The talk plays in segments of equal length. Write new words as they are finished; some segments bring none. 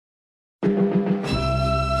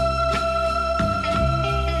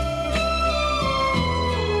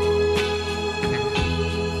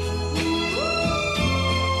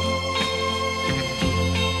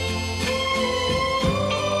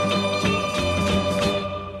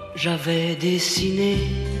j'avais dessiné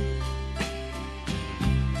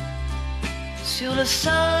sur le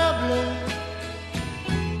sable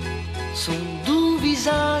son doux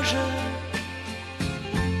visage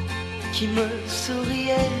qui me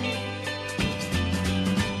souriait.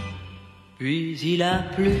 Puis il a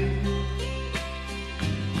plu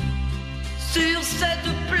sur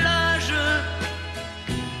cette plage,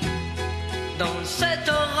 dans cet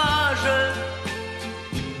orage,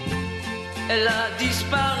 elle a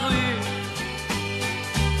disparu.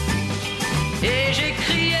 Et j'ai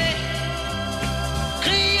crié,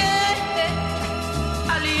 crié,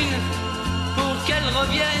 Aline, pour qu'elle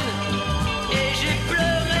revienne. Et j'ai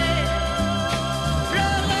pleuré,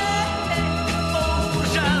 pleuré, oh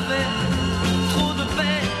j'avais trop de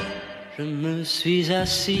peine. Je me suis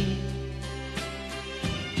assis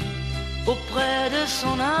auprès de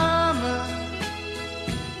son âme,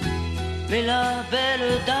 mais la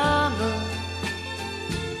belle dame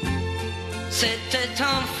s'était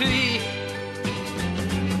enfuie.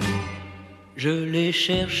 Je l'ai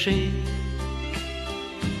cherchée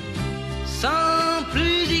sans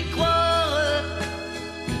plus y croire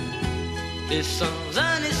et sans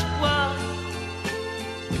un espoir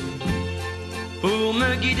pour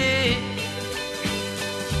me guider.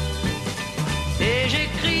 Et j'ai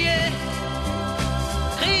crié,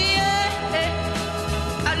 crié,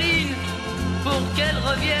 Aline, pour qu'elle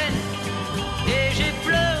revienne. Et j'ai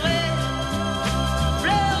pleuré,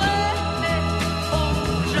 pleuré, oh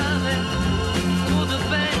j'avais trop de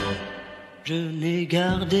peine. Je n'ai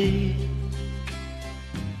gardé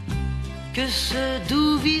que ce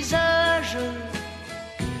doux visage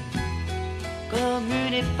comme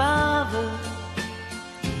une épave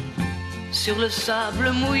sur le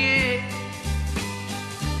sable mouillé.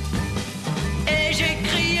 Et j'ai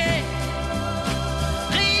crié,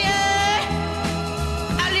 crié,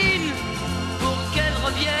 Aline, pour qu'elle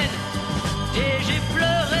revienne. Et j'ai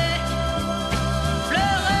pleuré,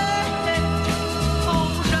 pleuré, oh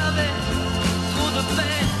j'avais trop de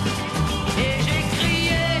peine. Et j'ai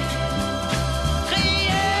crié,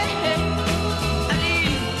 crié,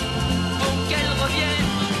 Aline, pour qu'elle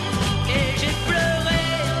revienne. Et j'ai pleuré,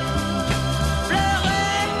 pleuré,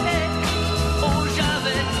 oh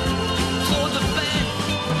j'avais trop de peine.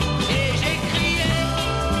 Et j'ai crié,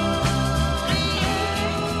 crié.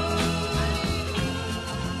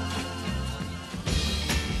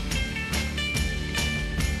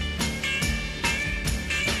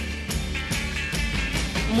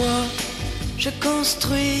 Moi, je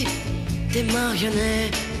construis des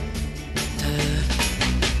marionnettes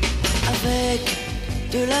avec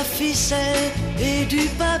de la ficelle et du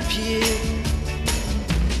papier.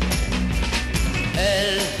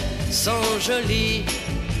 Elles sont jolies,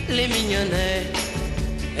 les mignonnettes.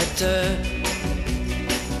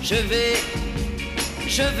 Je vais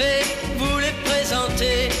vous les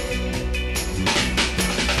présenter.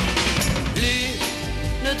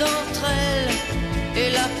 L'une d'entre elles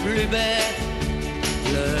est la plus belle.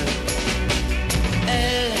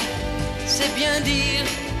 Elle sait bien dire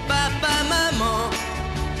papa, maman.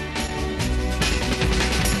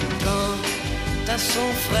 Quant à son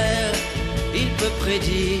frère, il peut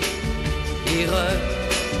prédire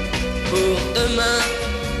pour demain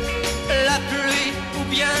la pluie ou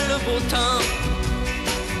bien le beau temps.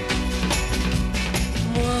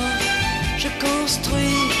 Moi, je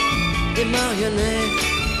construis des marionnettes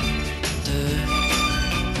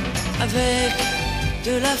avec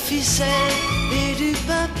de la ficelle et du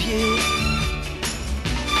papier.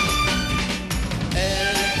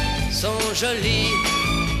 Elles sont jolies,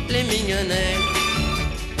 les mignonnettes.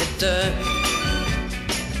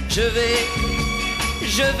 Je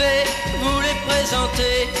vais vous les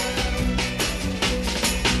présenter.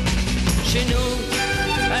 Chez nous,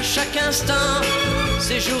 à chaque instant,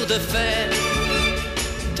 c'est jour de fête.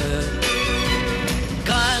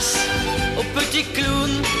 Grâce au petit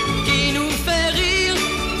clown qui nous fait rire.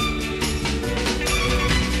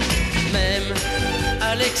 Même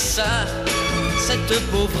Alexa, cette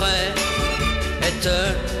pauvrette,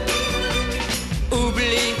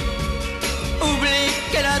 oublie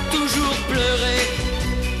qu'elle a toujours pleuré.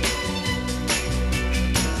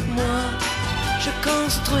 Moi, je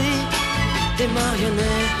construis des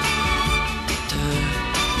marionnettes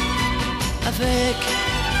avec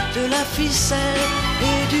de la ficelle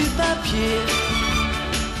et du papier.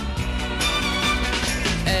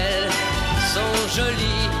 Elles sont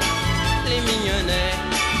jolies, les mignonnettes.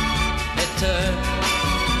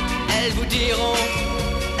 Elles vous diront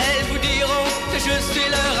que je suis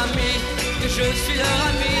leur ami, que je suis leur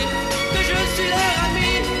ami, que je suis leur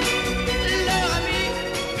ami, leur ami,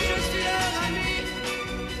 je suis leur ami,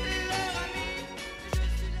 leur ami.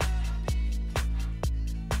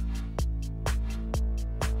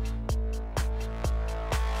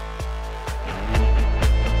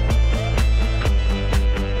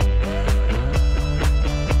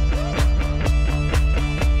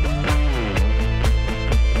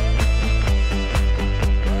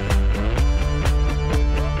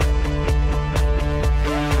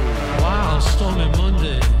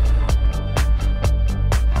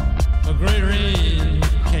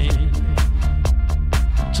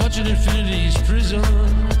 much in infinity's prison.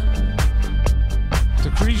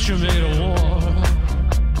 The creature made a war.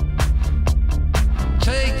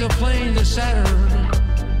 Take the plane to Saturn.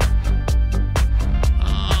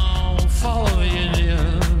 Oh, follow the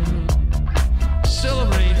Indian.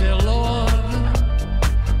 Celebrate their Lord.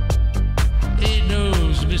 8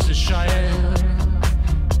 knows Mr. Cheyenne.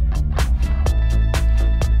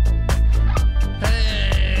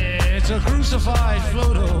 Hey, it's a crucified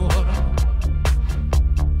photo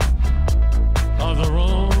of the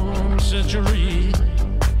wrong century.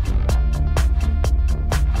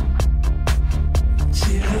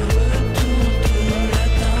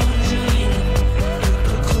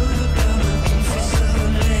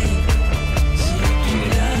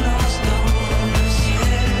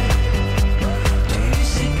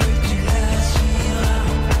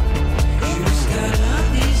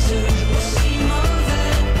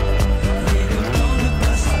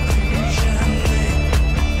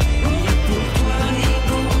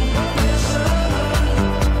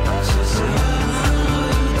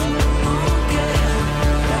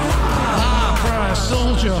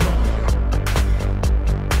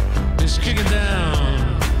 Is kicking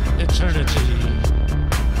down eternity.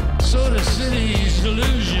 So the city's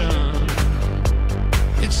delusion,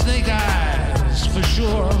 it's snake eyes for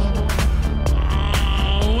sure.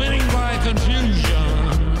 Winning by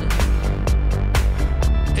confusion,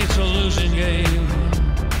 it's a losing game.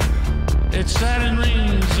 It's Saturn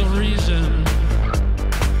rings of reason.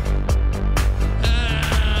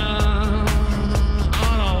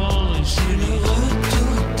 On a lonely city.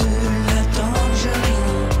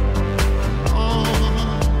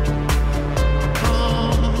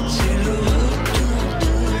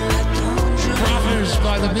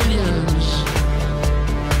 By the millions,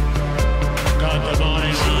 got the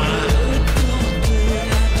morning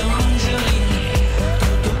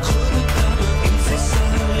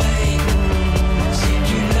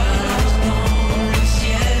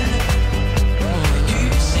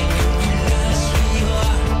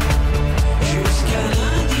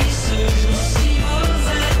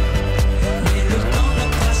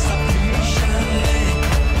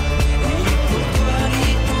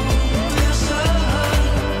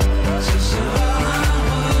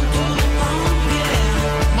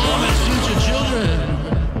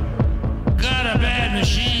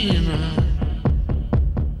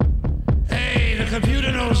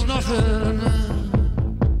nothing.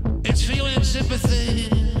 It's feeling sympathy.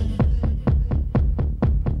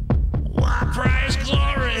 Why prize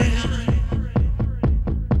glory?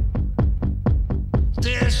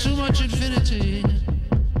 There's too much infinity.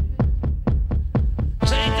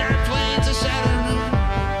 Take that plane to Saturn.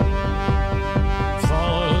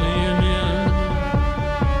 Follow the Indian.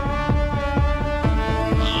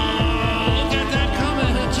 Oh, look at that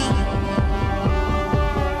comet.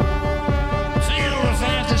 Feel the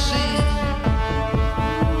fantasy.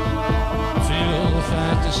 Feel the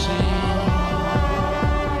fantasy.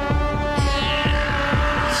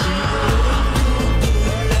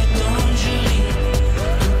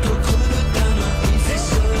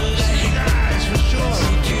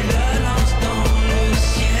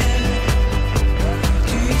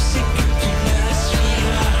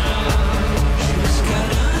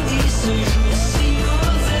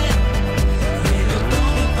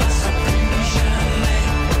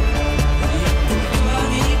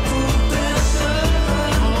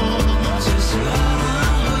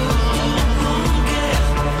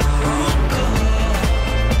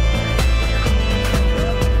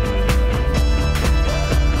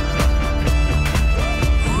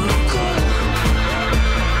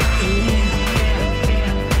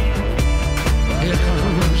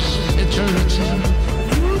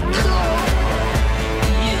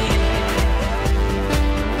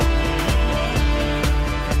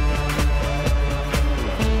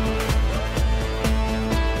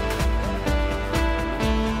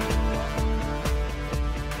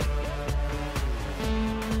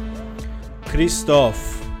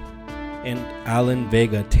 Christophe and Alan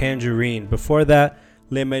Vega, Tangerine. Before that,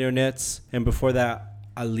 Les Marionettes, and before that,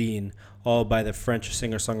 Aline, all by the French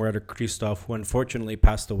singer-songwriter Christophe, who unfortunately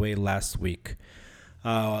passed away last week.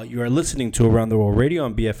 You are listening to Around the World Radio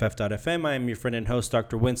on BFF.FM. I am your friend and host,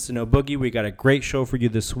 Dr. Winston O'Boogie. We got a great show for you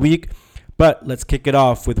this week, but let's kick it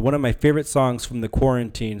off with one of my favorite songs from the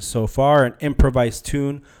quarantine so far, an improvised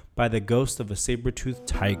tune by the Ghost of a Saber-Toothed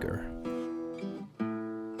Tiger.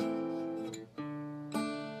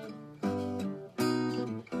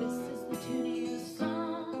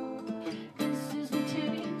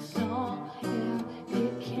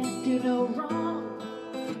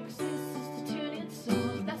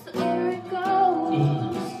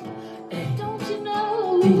 Don't you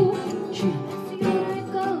know That's the only way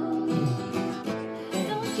it goes.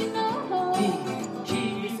 Don't you know?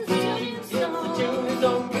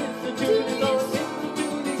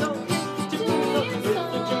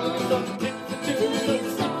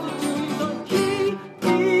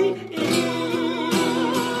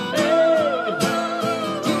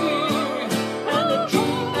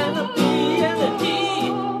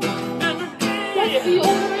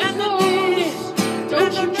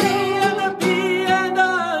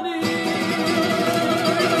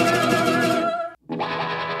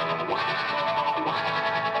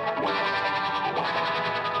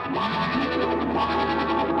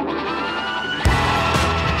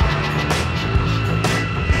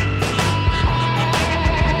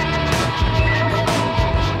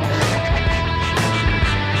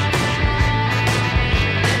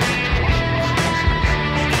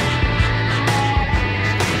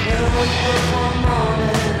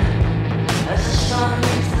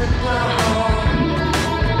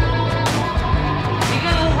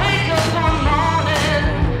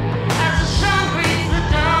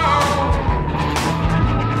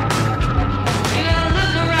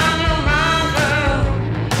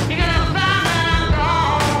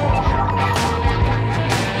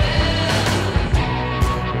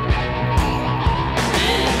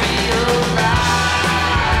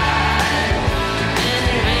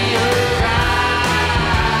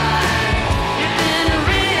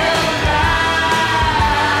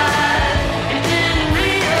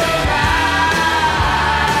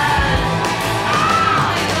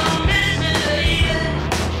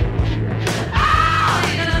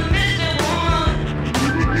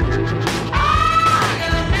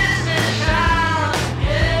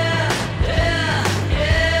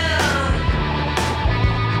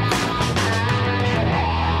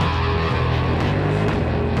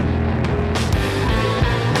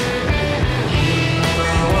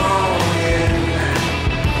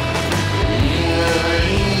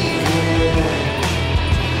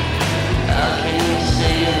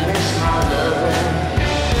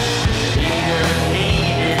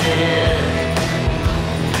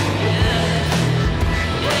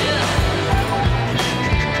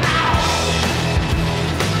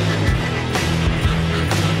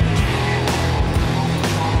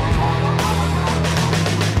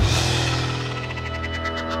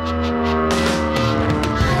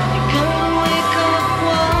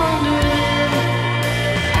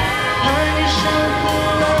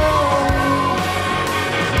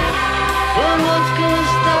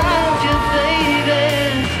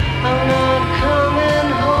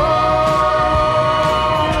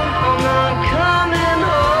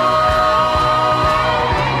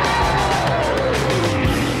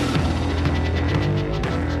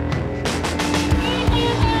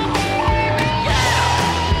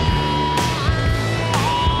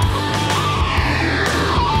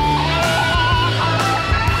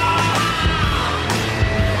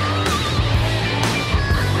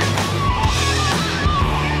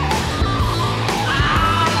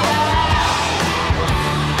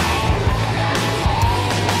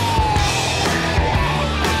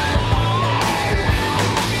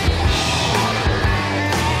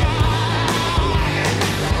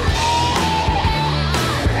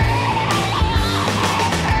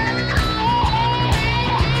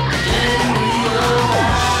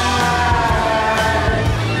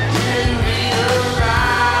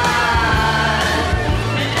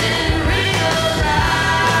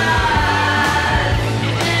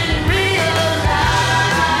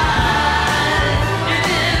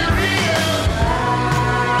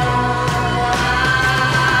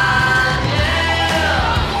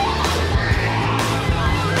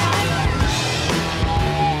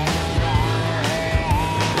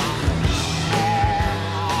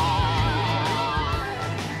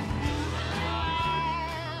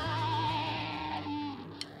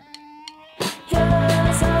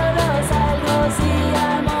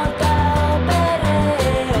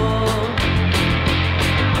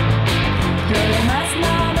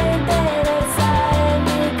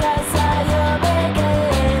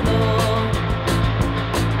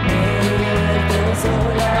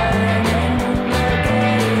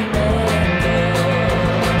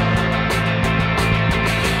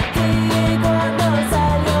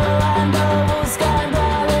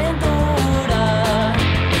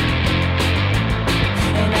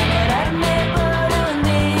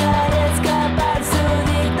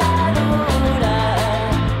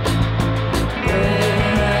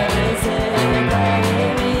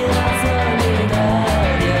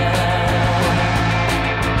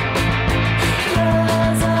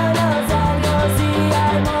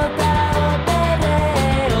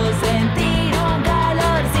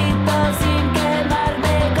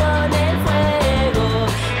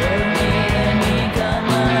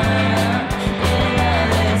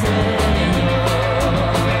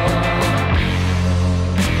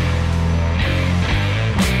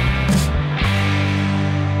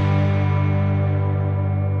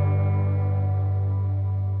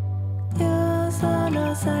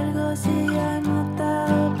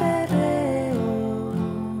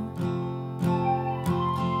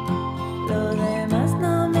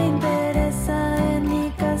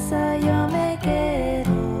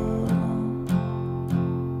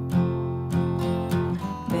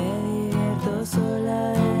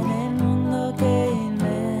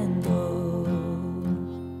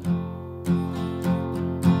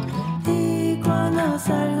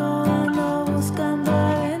 salgo, ando buscando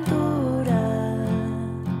aventura.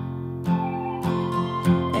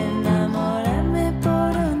 Enamorarme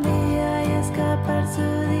por un día y escapar su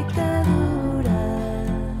dictadura.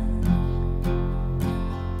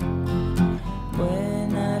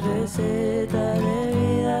 Buena receta de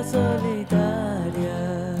vida solitaria.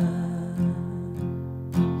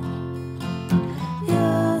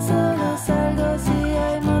 Yo solo salgo si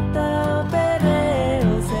hay mota o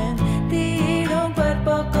perreo, sentir un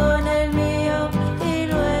cuerpo con el mío y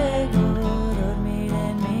luego dormir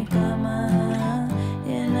en mi cama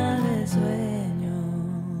llena de sueños.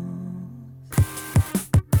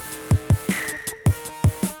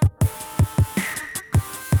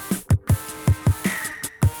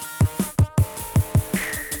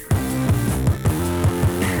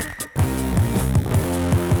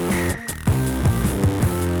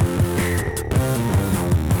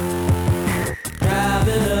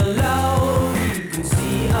 Driving alone, you can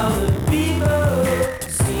see all the people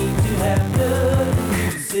seem to have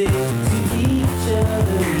nothing to say to each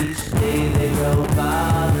other. Each day they grow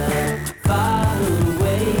farther, farther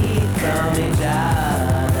away from each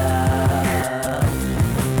other.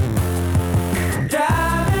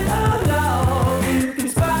 Driving alone, you can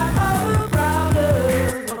spot all the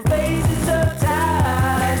problems on faces of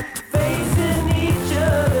time, facing each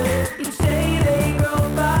other. Each day they grow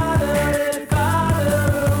farther and farther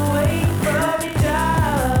away from each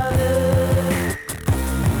other.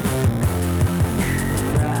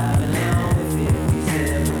 Driving on with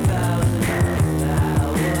 57,000 miles an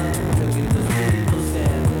hour. Look at those people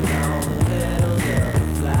standing on the petals of a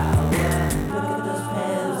flower. Look at those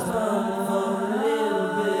petals falling for a little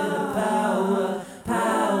bit of power.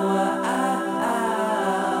 Power,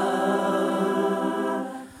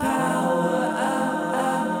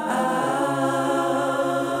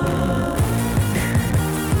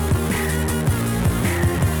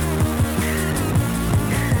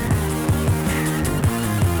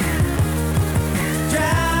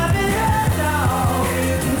 driving along,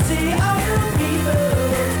 you can see all the people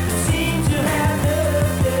seem to have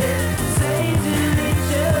nothing to say to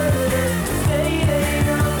each other. Say they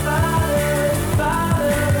go farther and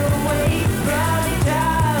farther away from each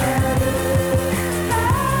other.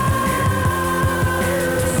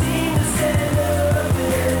 Seem to say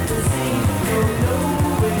nothing, to see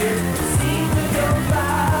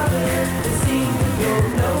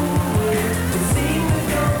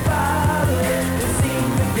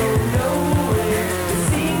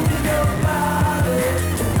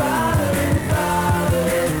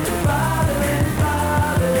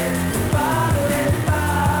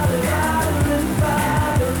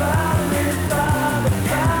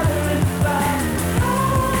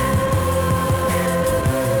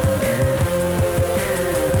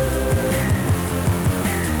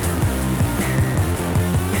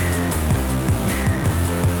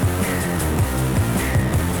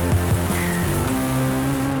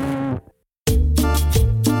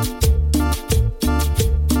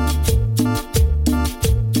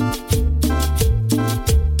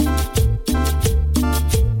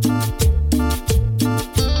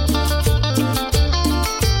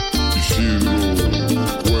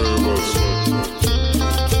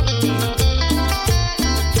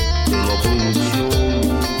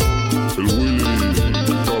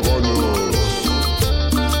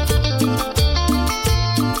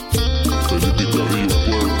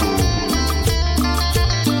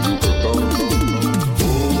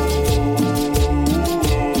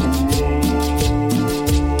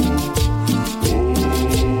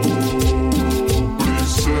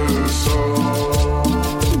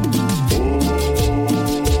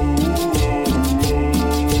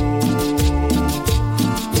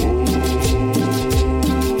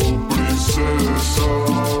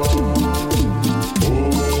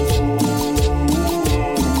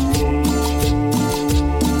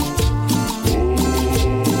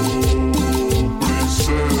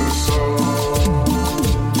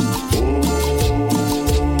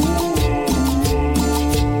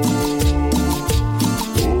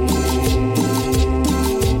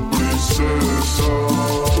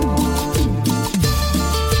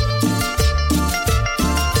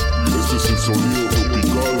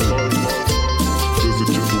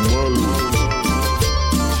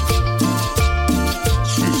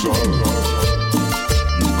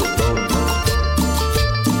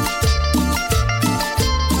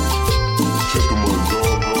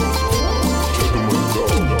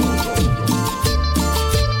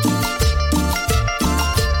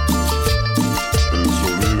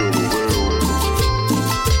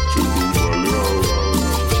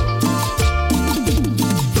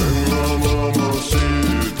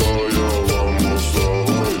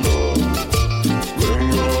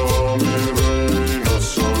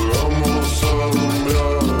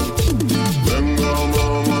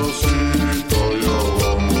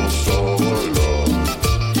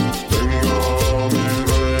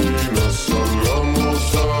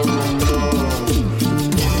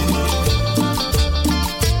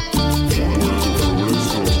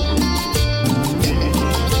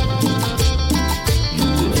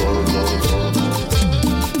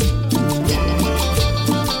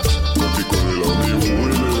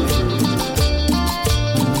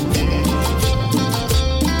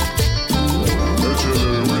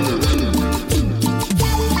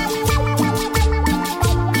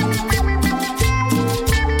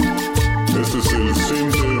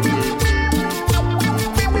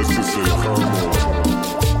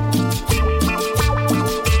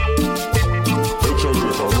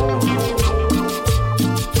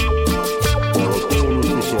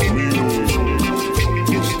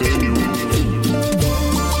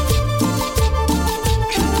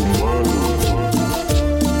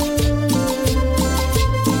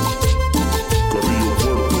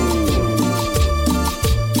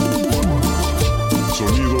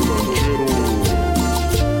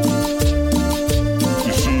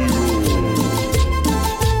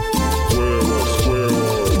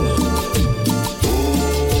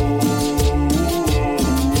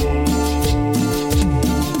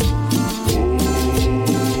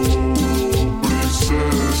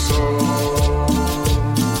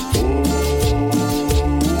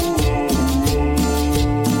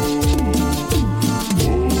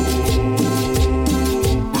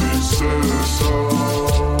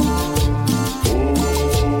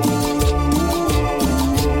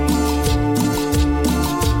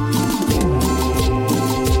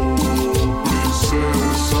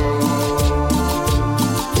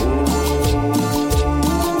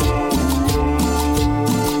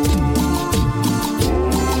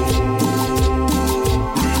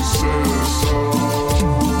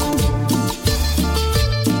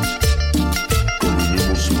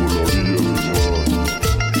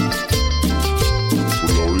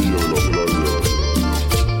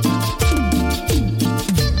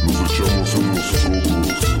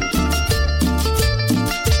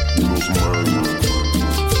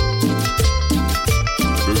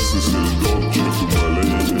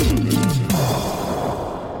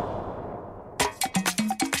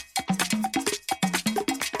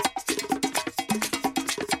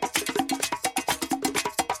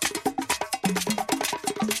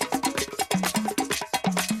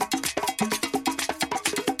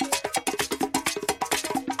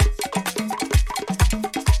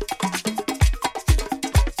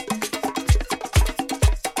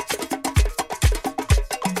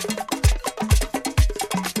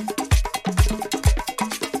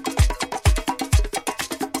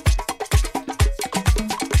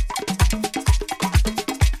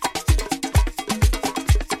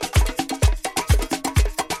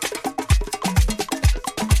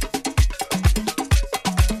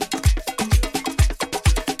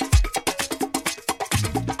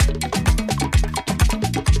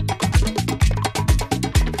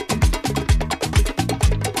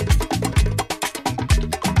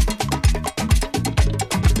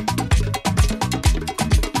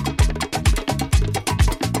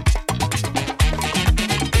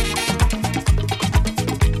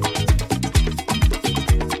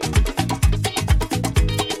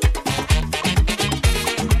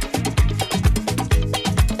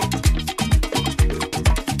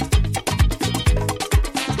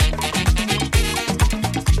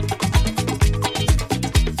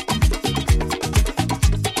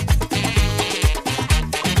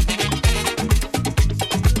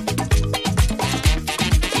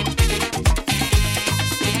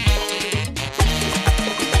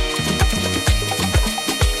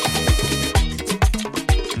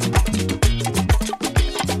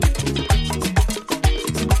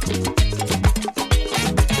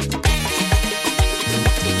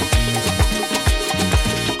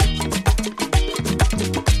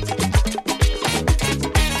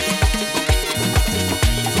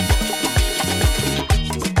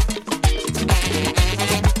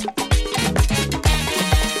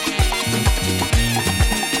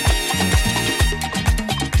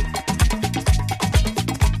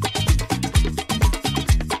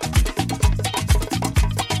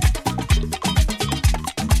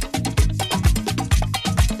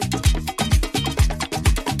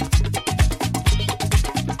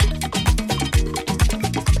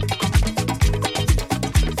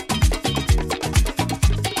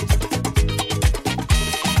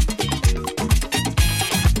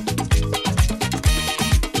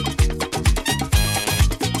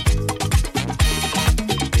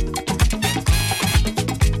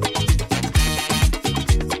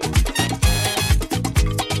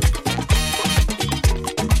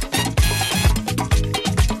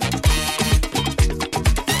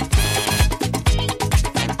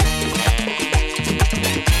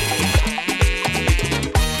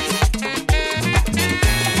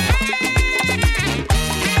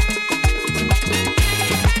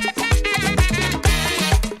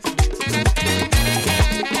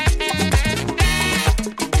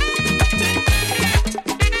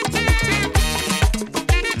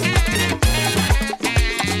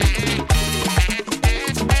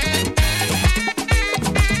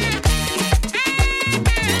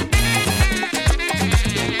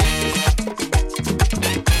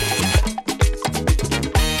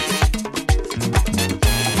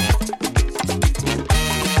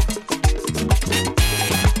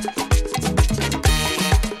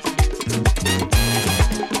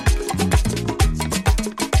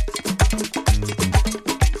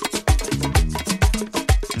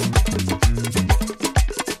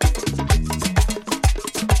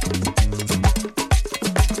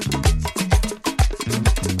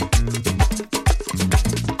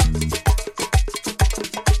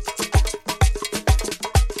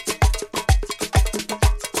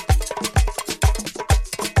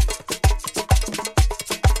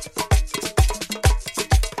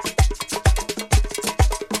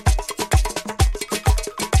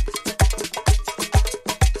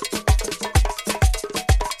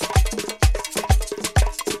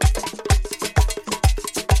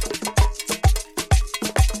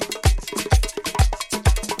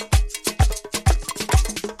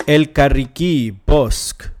El Carriquí,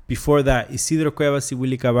 Bosque. Before that, Isidro Cuevas y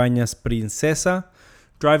Willy Cabañas, Princesa.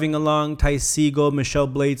 Driving Along, Ty Segall, Michelle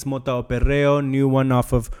Blades, Mota o Perreo, new one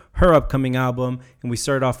off of her upcoming album. And we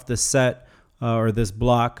start off the set, or this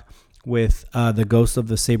block, with The Ghost of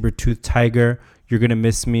the Saber-Toothed Tiger, You're Gonna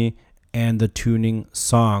Miss Me, and The Tuning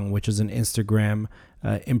Song, which is an Instagram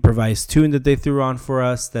improvised tune that they threw on for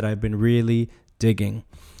us that I've been really digging.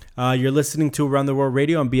 You're listening to Around the World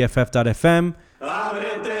Radio on BFF.fm.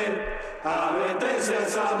 Ábrete, ábrete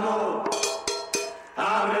sésamo.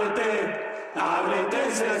 Ábrete,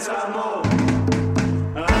 ábrete sésamo.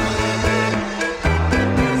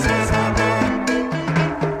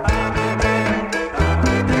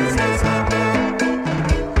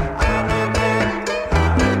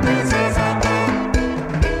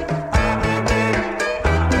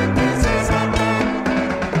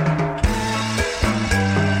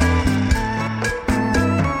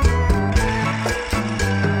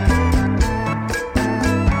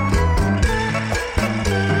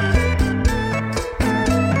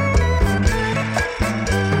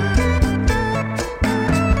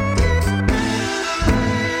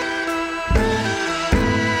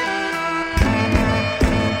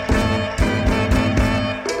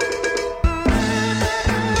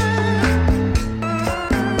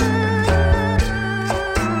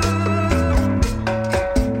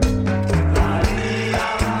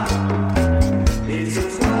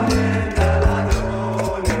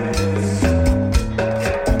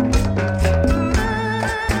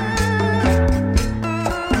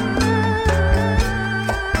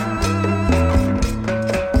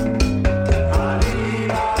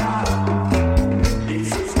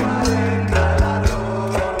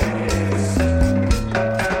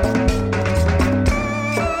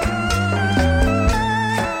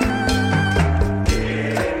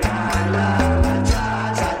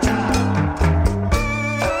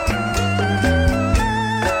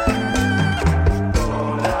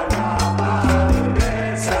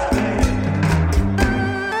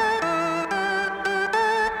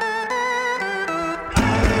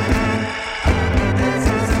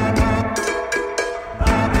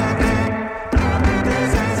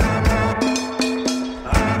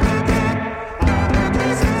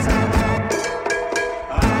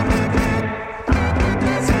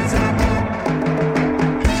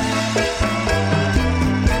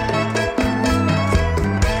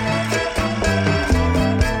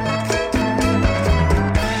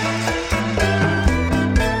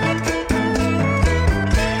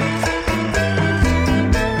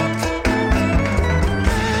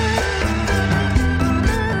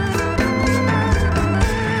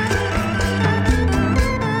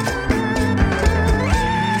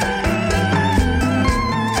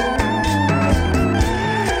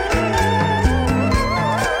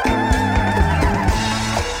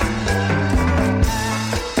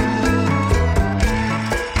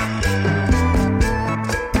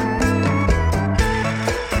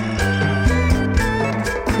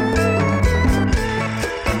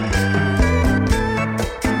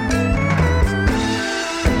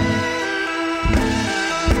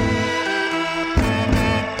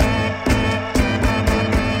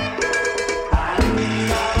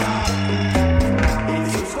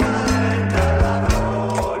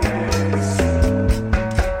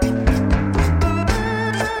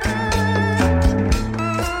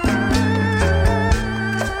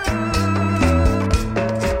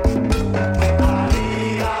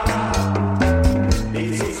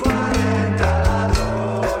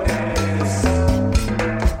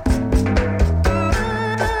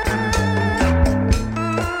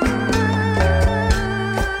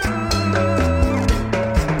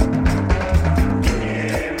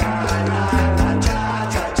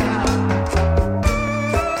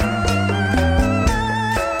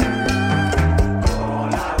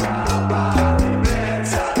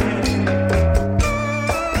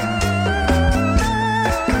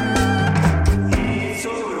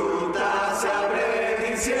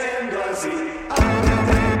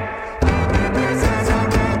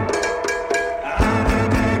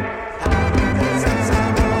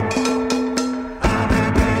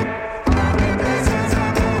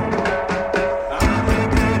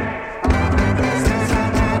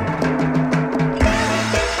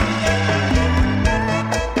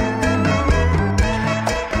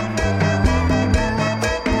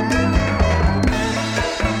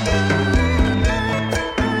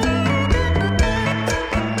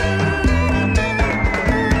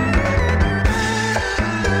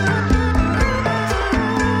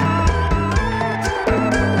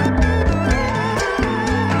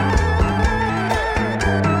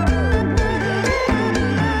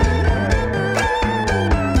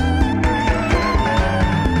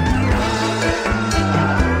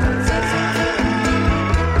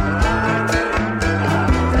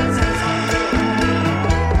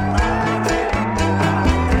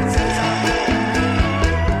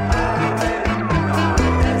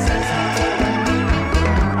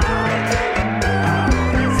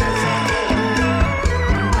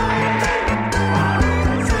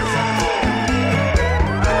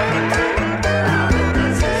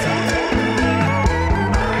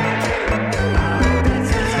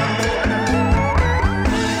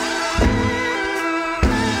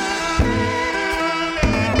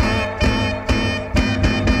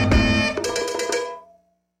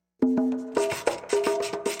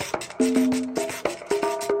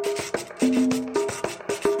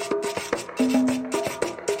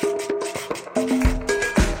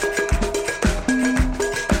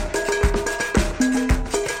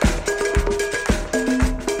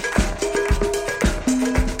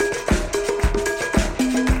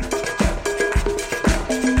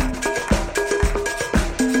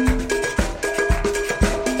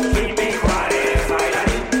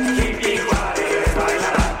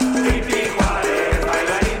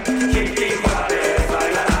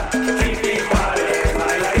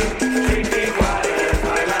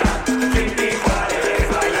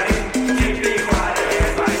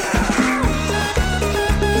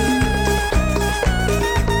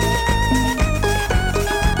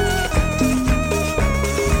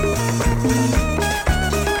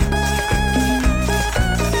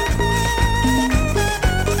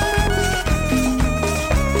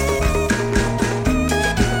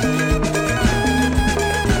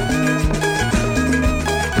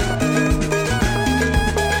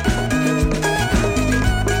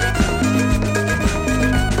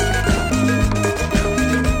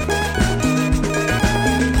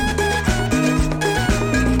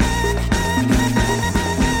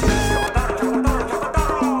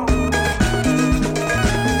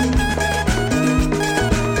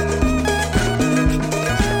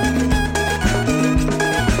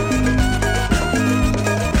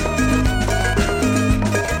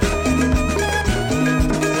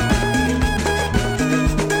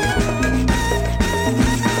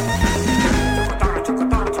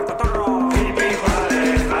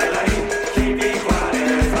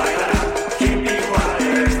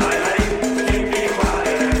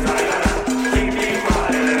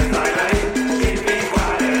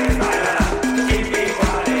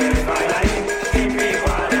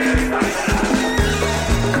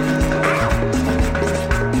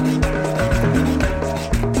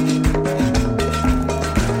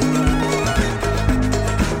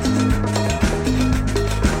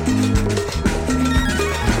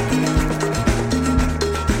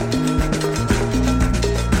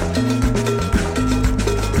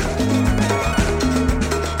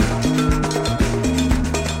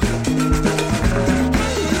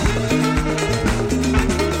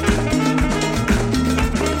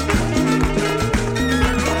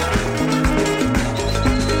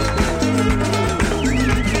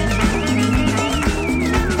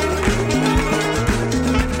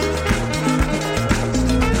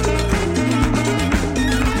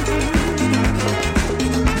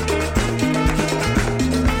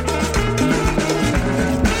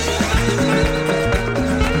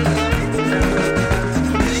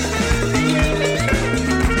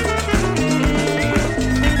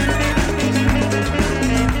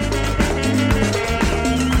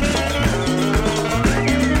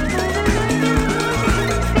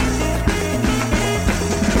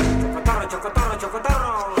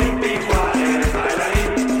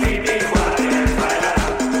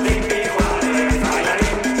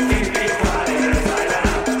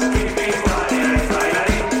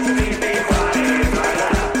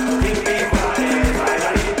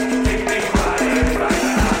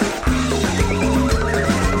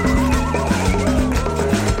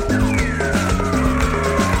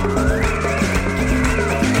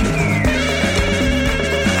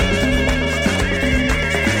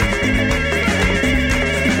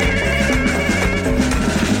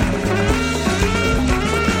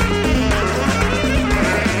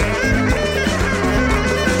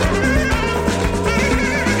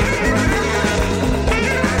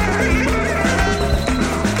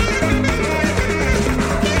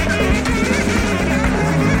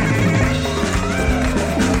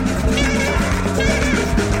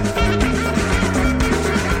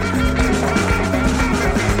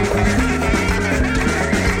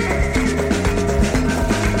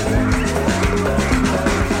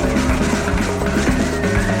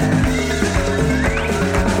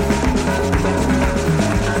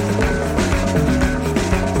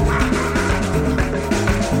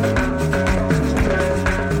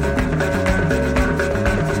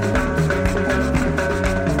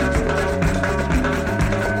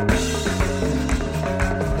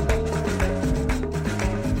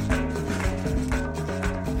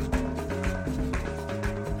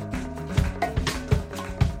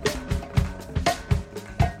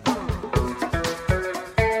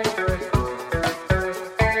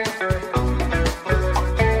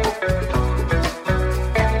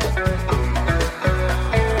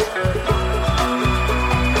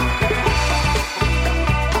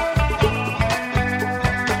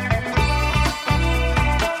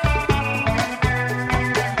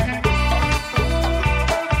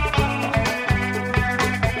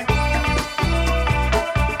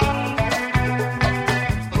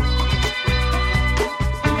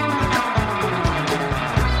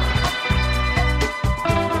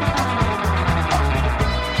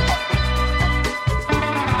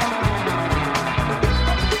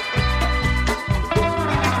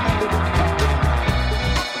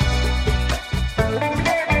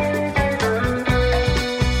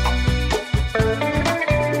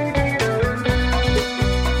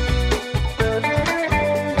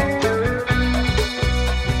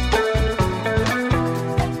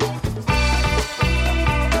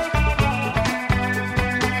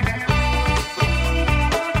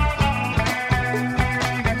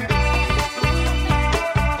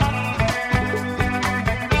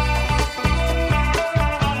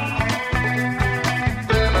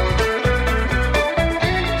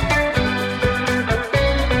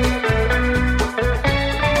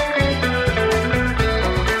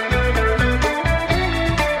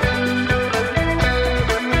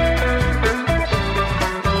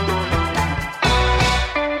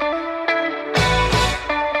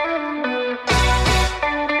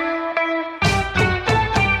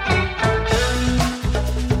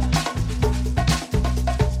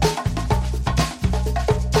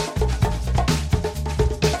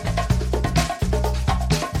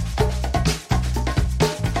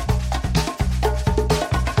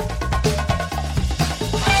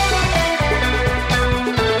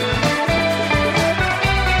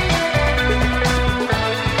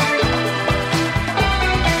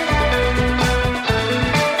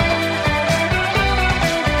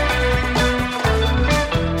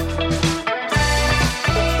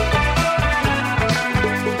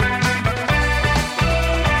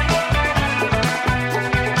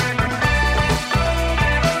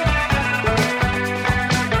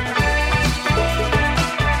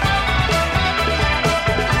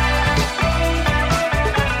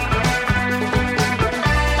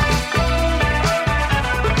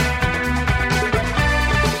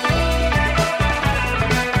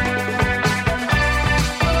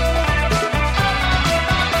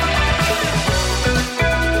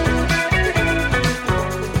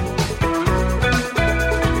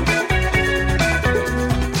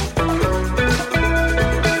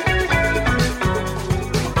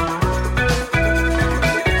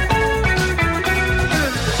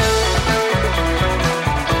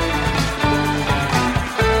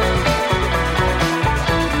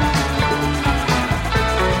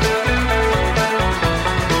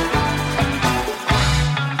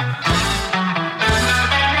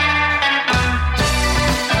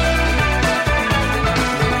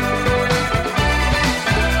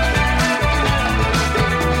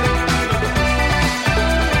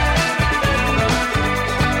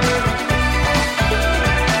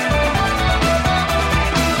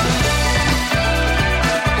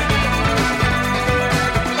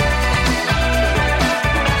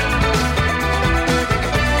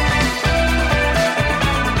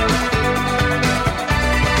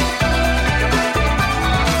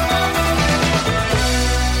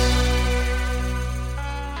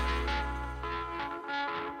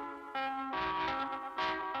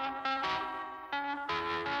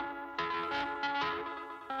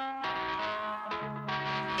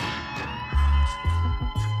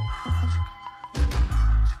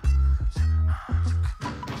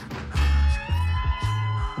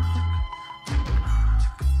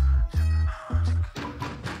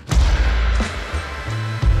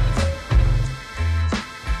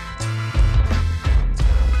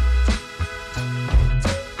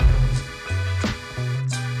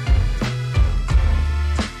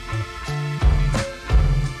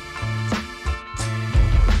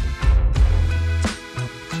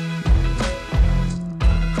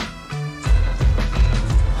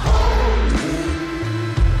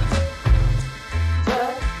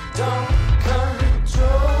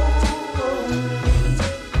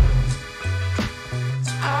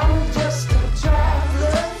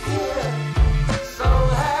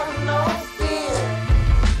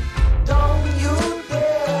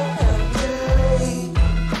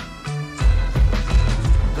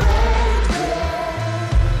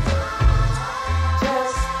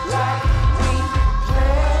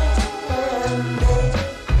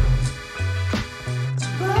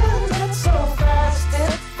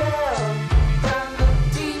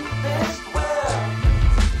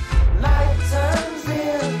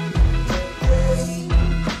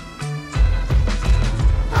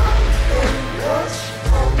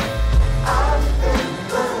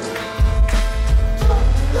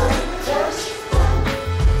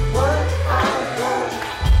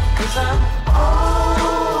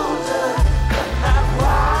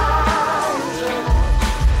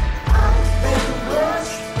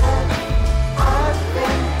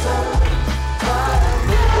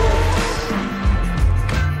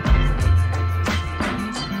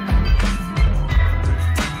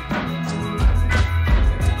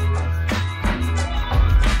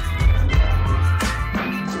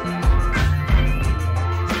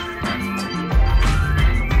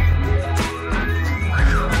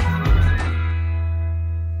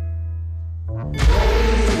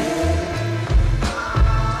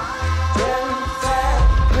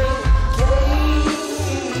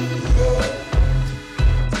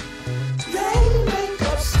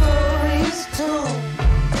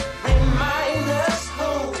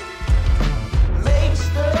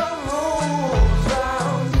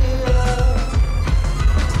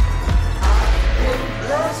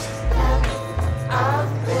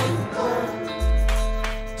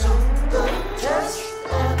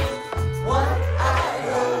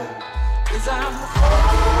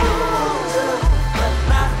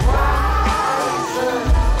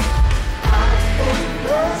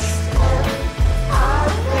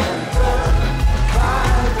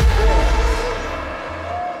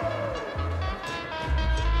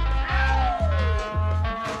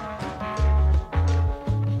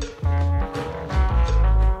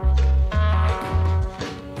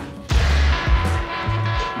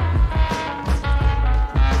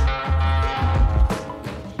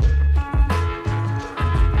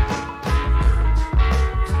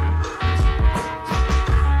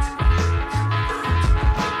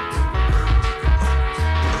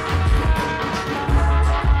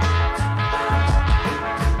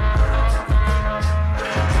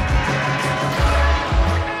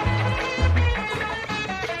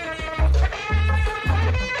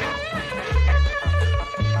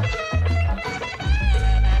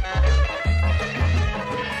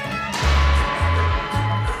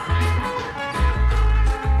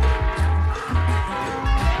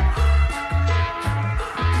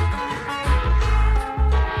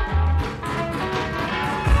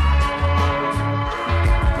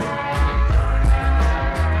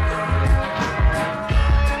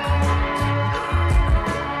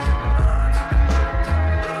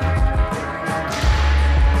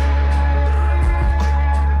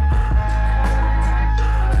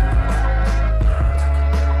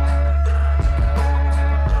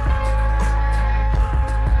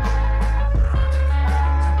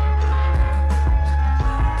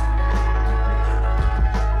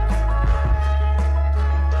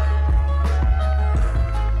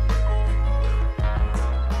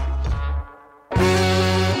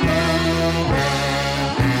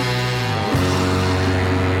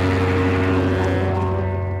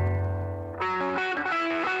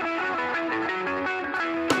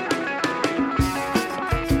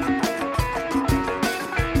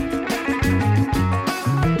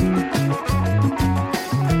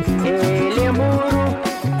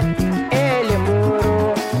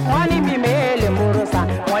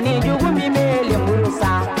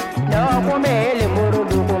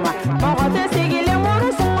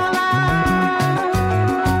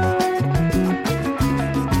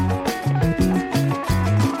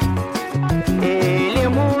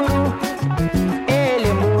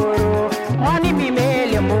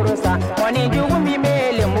 mele murusa wani jugu mi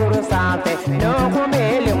mele murusa fe no ku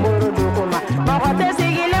mele muru dukuma ma hote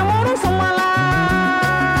sigile murusa mala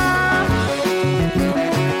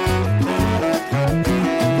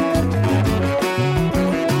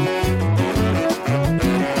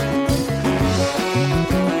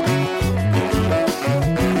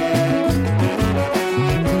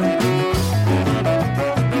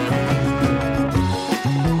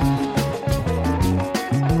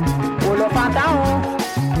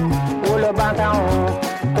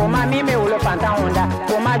Kuma mime ulo fanta honda,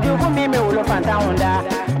 kuma jugu mime ulo fanta honda.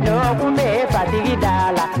 No kumbe fatigi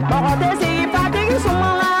dala, bakote sigi fatigi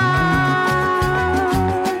sumala.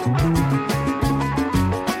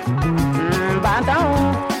 Banta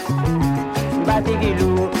hon, batigi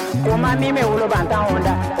lu. Kuma mime ulo banta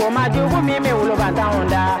honda, kuma jugu mime ulo banta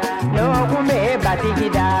honda. No kumbe batigi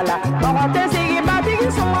dala, bakote sigi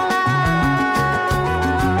batigi sumala.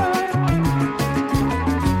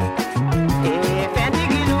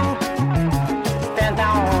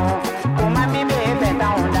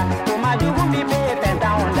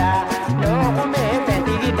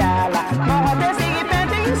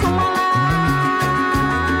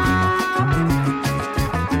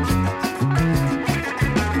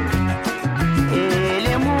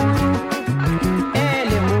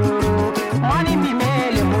 Money, me,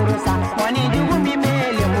 money,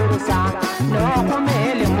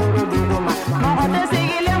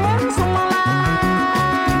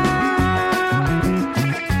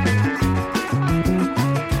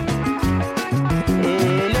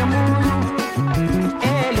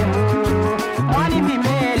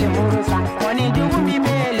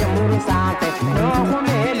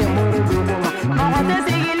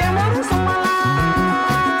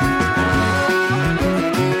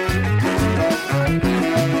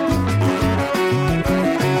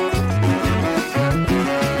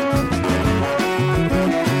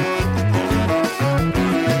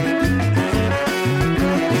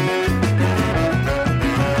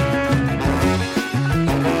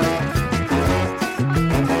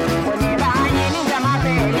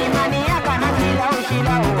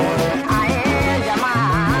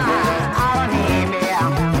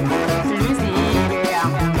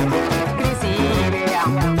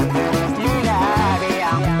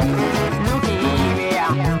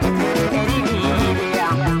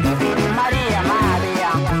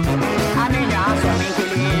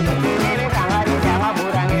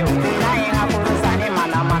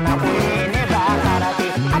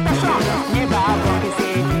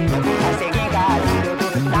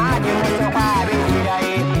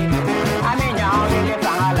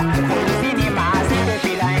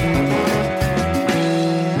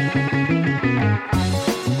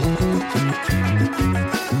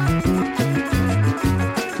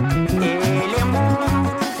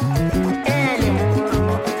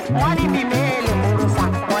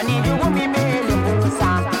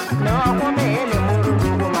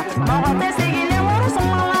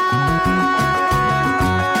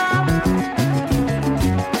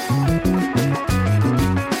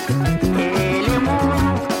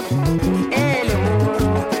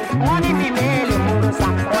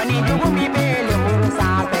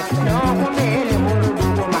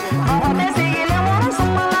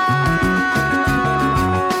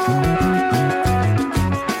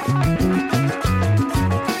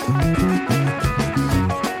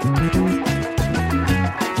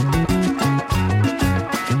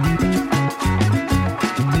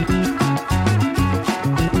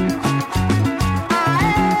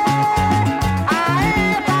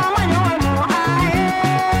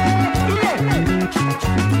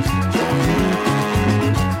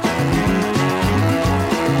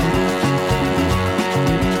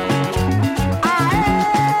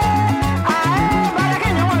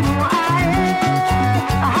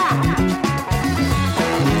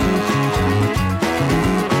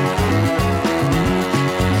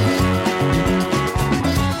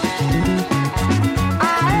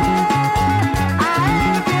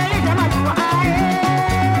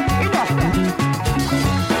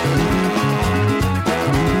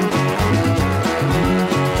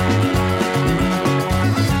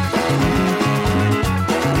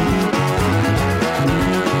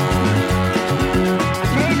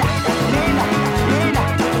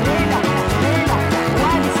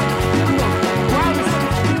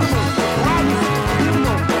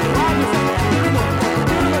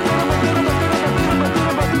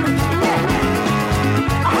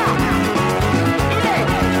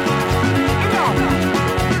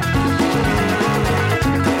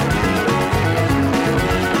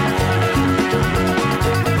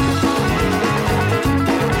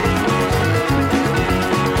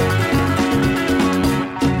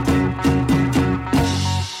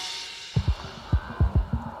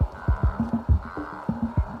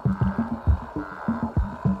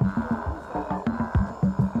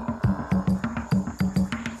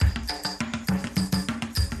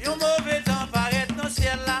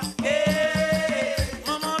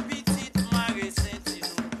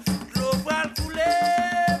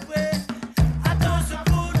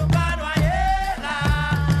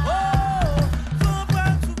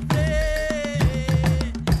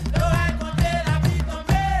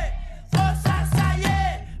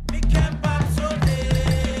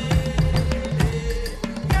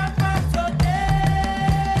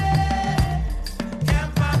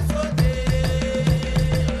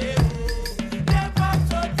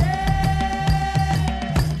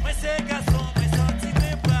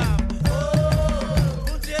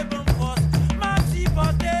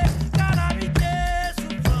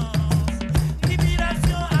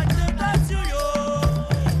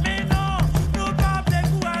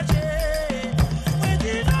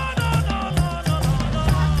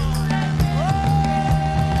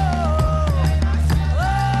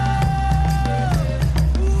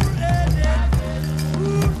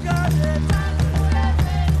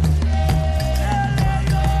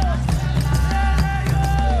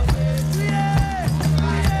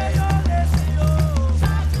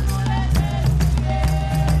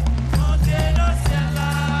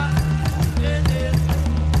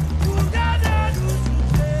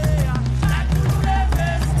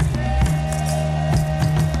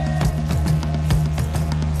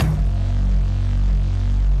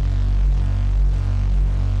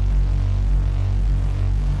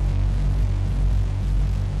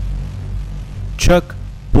 Chuck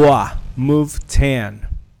Bois, Move Tan.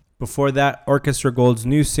 Before that, Orchestra Gold's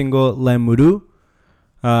new single, Le Muru.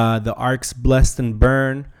 The Arcs, Blessed and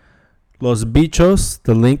Burn. Los Bichos,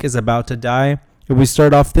 The Link is About to Die. And we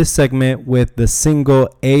start off this segment with the single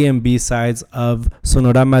A and B sides of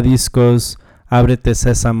Sonorama Disco's Ábrete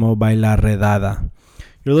Sésamo, Baila Redada.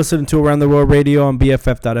 You're listening to Around the World Radio on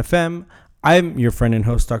BFF.FM. I'm your friend and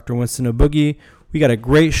host, Dr. Winston O'Boogie. We got a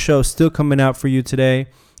great show still coming out for you today.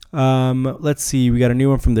 Let's see. We got a new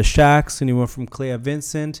one from The Shacks, a new one from Clea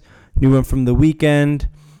Vincent, new one from The Weeknd,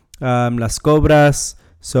 Las Cobras.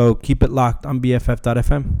 So keep it locked on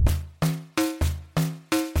BFF.FM.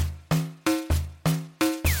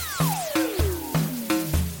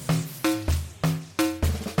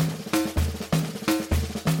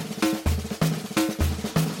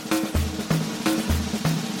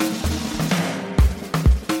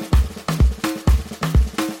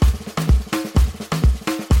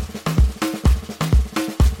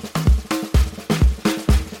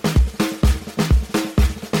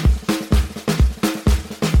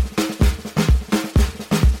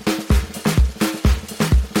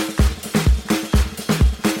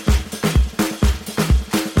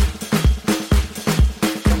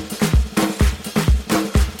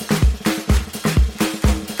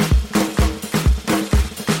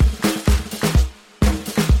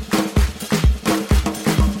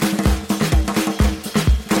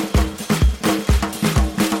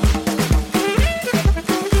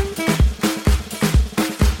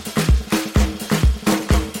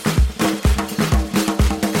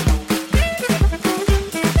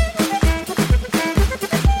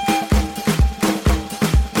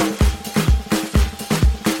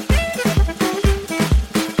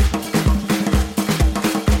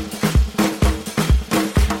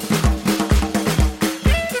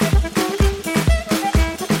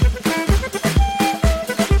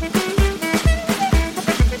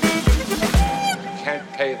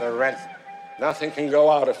 Nothing can go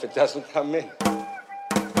out if it doesn't come in.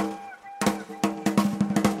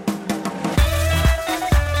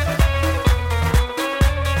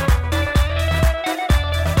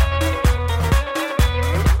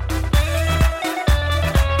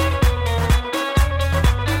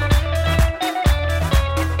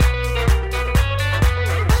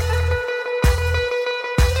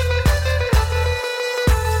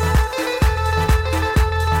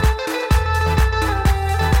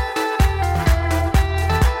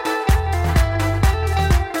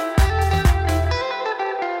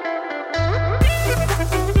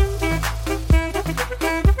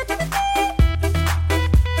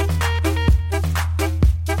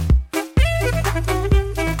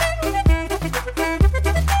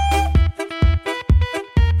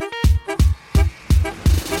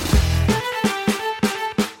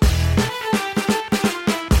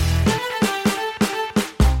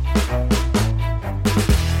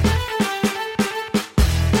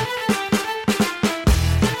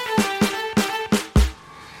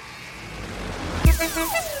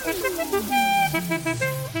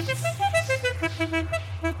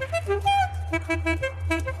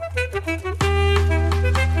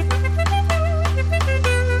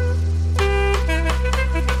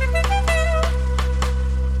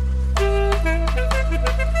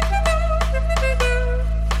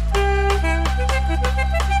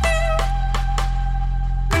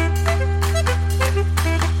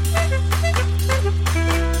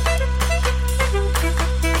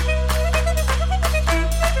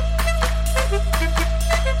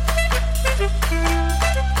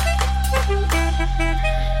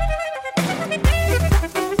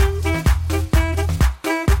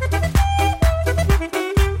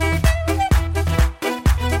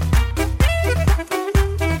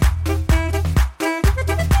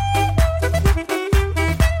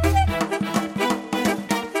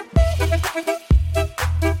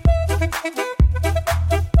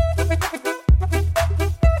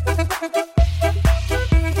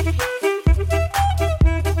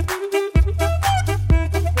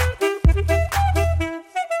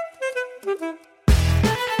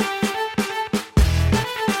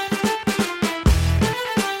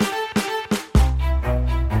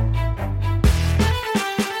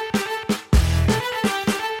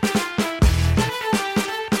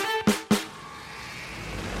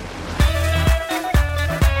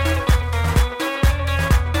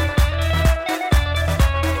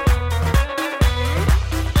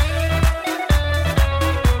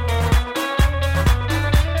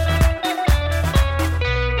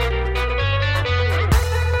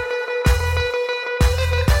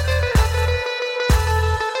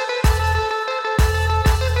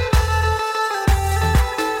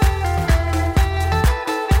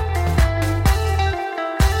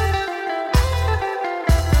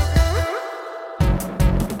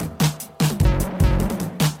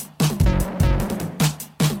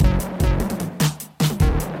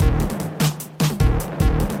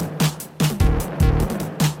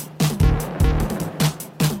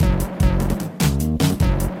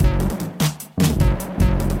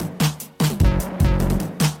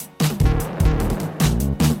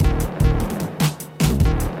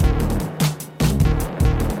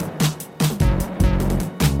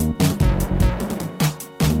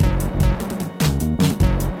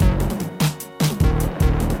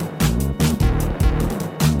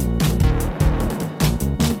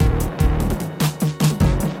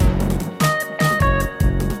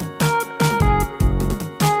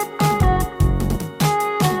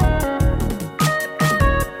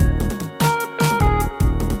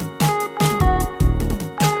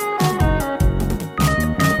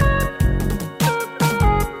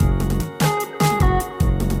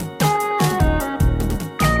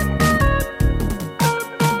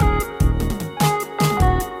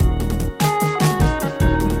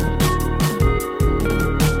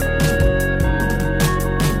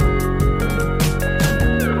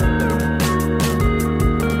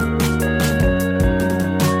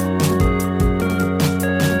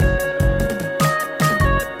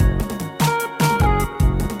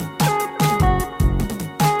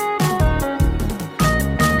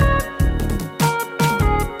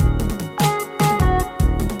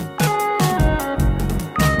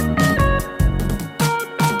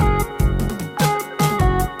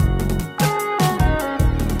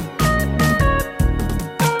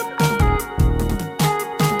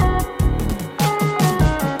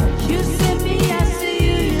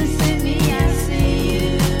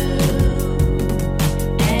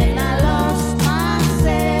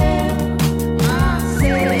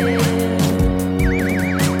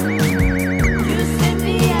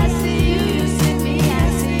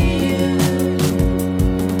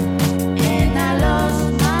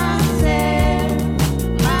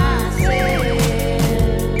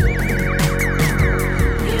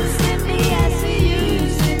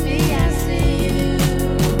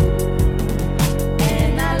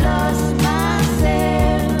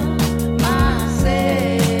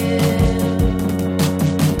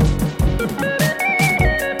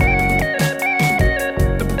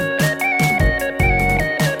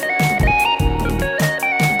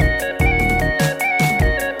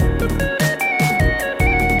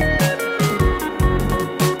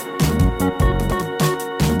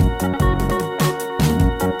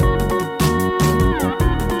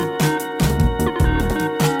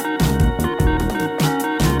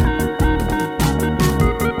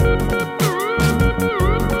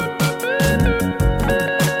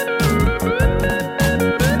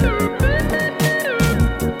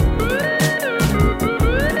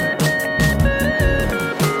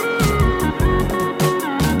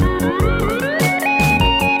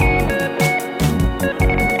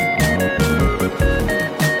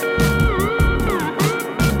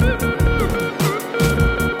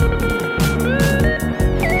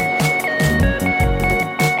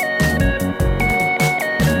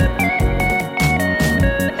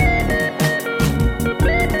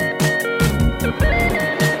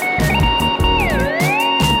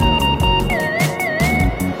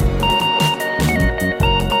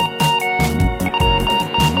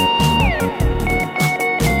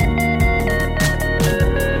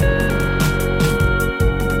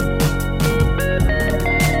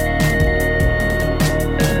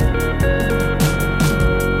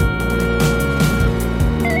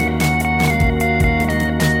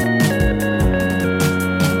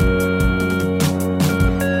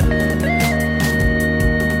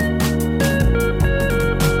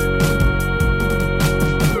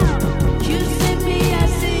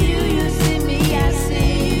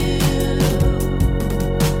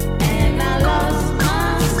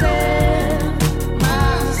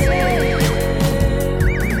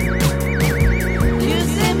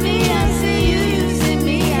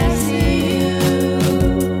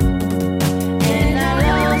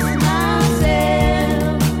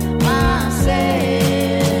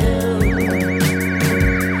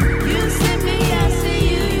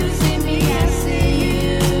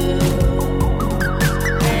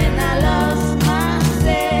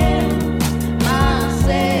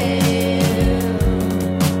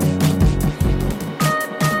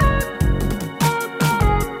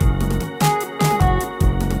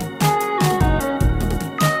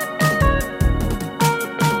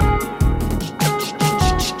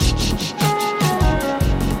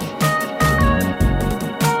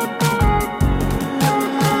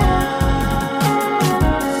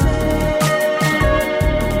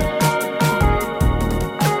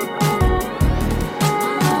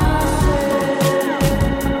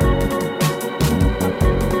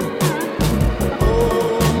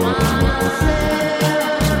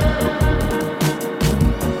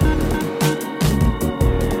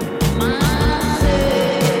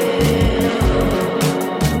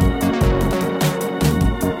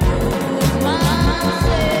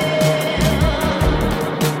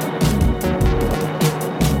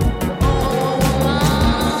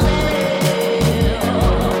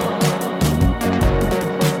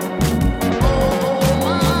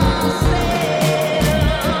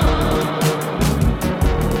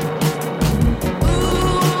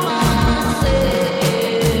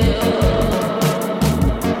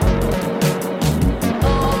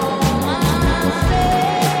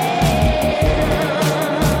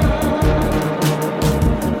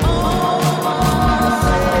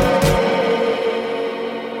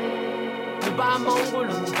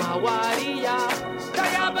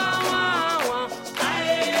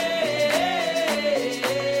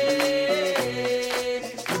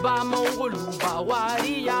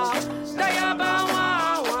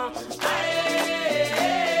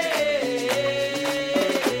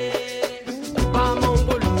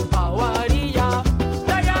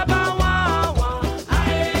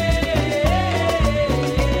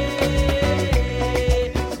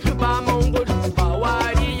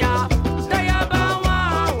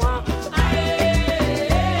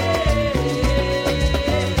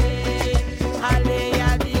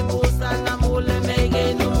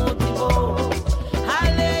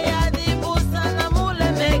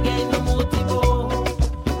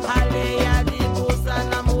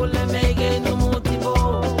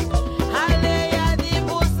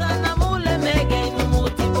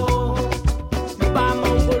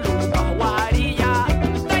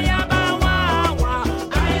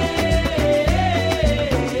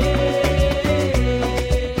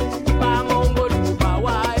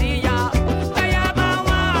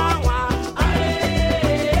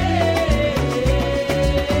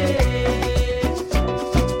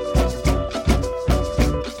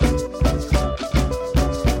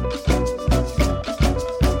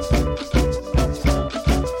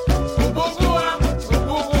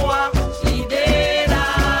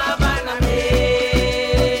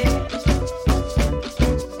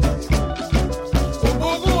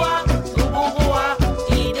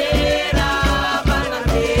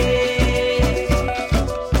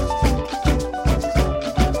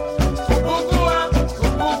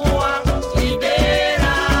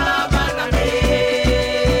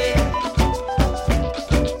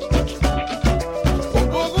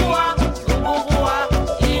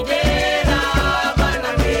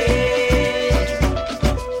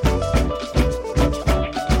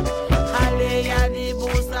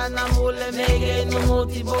 mule mege no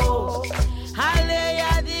motibo. Hale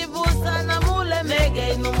ya di busa na mule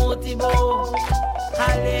mege no motibo.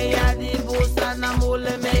 Hale ya di busa na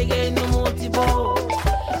mule mege no motibo.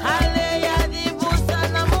 Hale ya di busa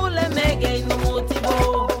na mule mege no motibo.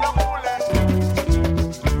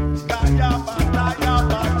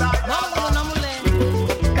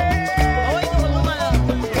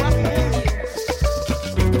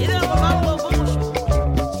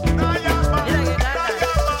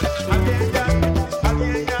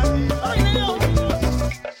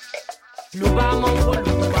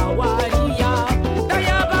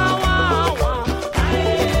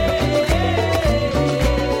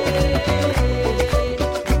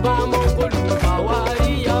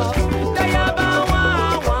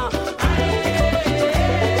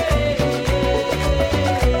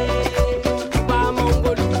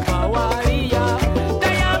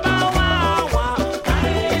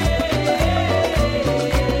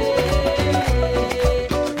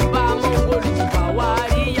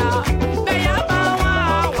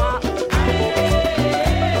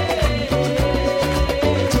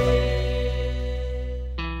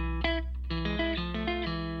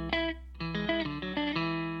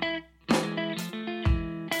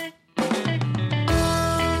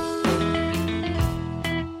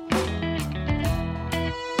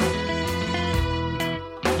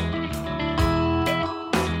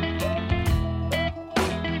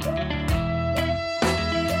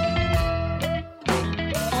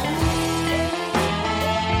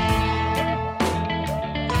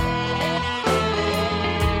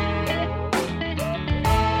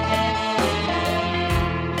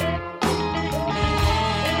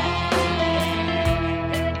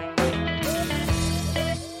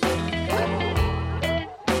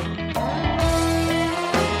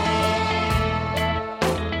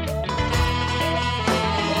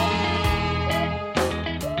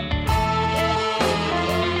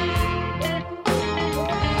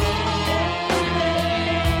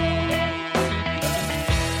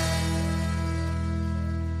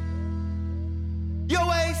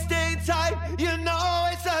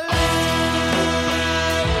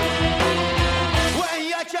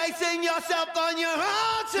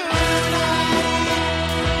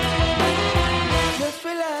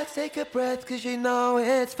 Take a breath, cause you know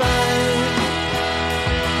it's fine.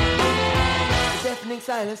 The deafening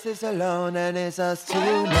silence is alone and it's us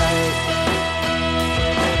tonight.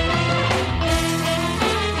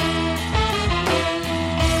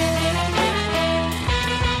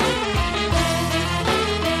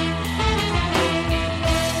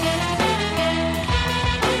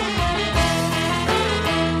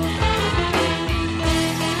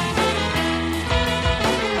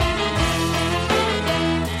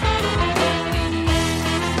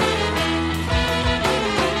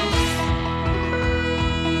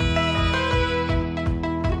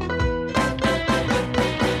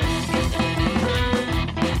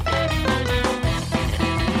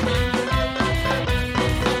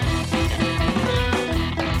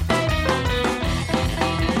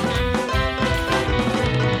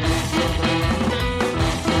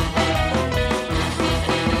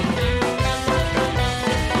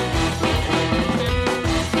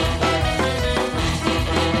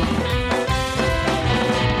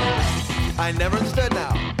 I never understood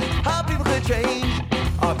now how people could change.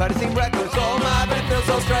 I've had to sing records all night, but it feels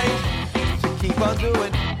so strange to keep on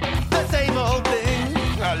doing the same old thing.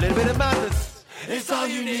 A little bit of madness is all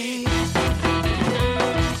you need.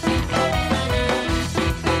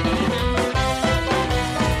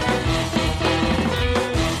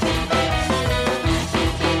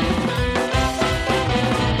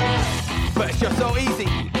 But it's just so easy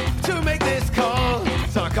to make this call,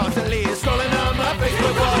 so I'm constantly scrolling on my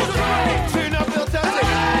Facebook wall.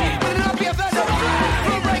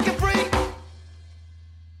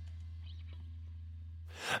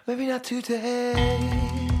 Maybe not today.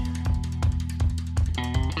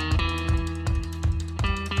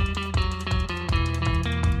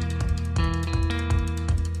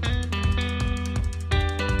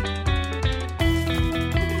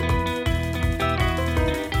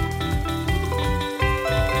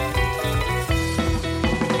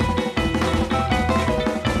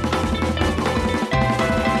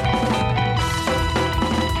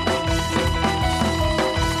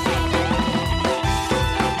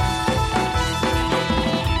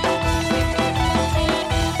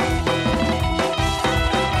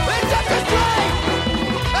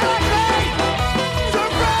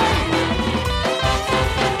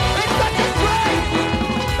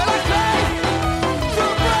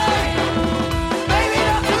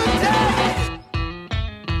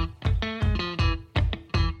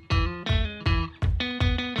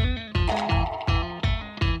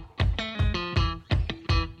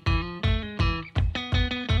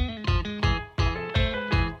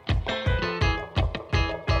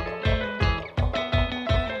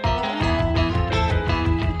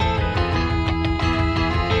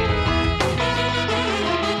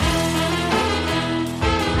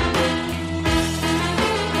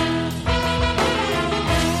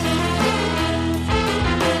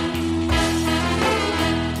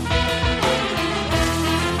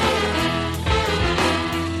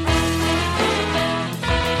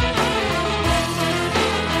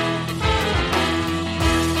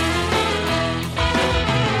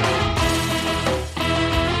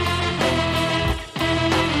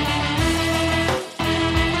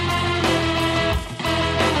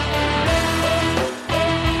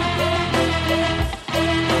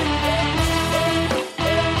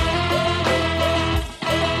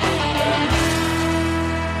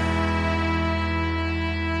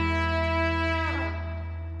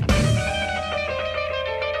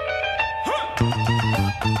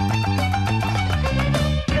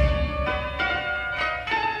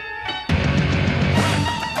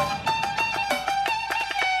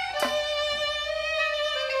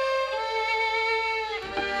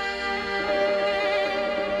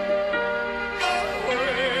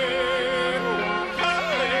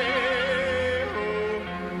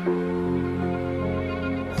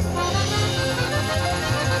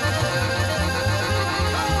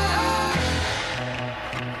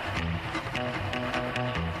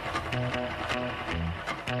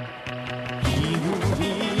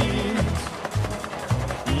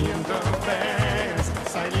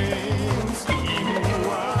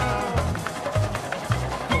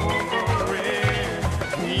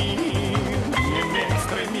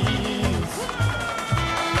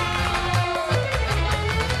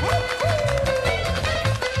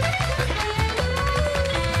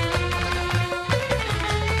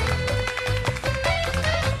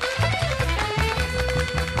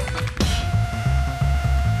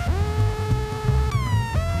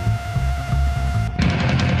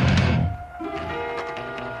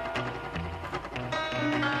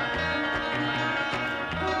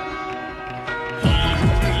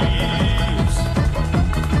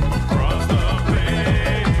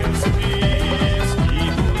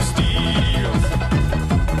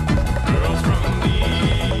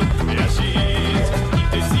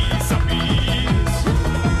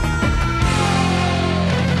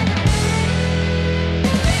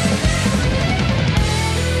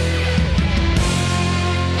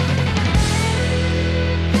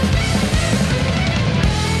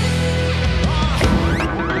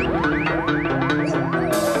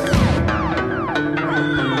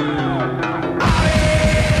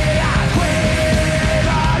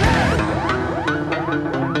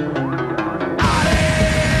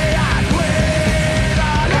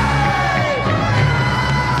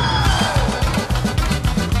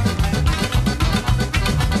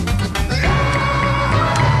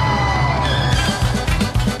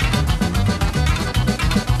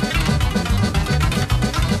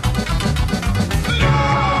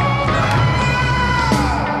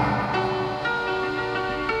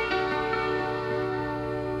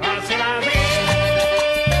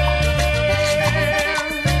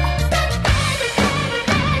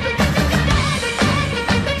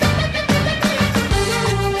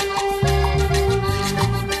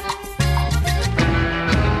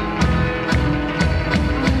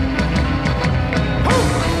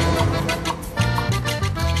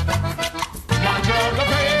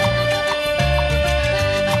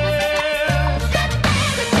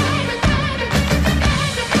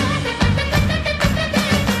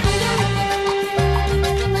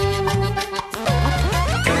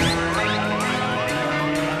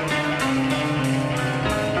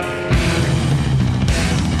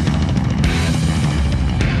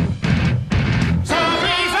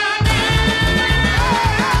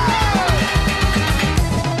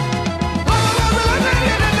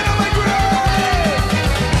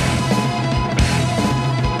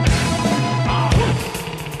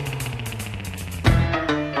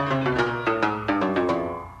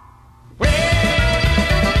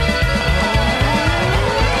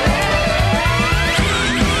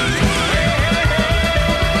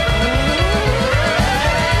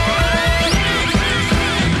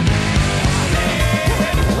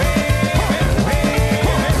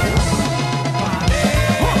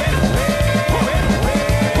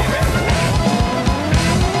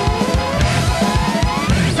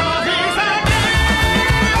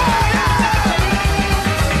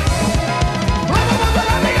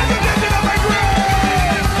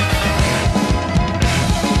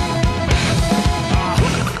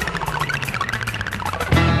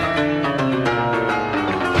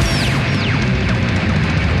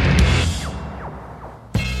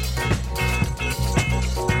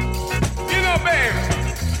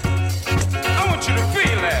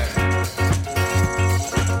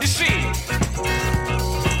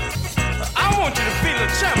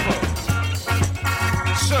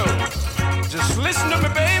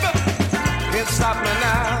 stop me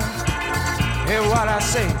now. Hear what I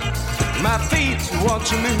say. My feet want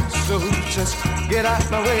to move, so just get out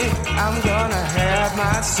my way. I'm gonna have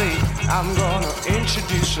my say. I'm gonna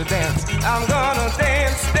introduce you dance. I'm gonna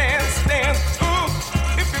dance, dance, dance. Ooh,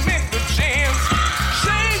 if you make the chance.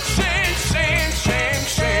 Shame, shame, shame, shame,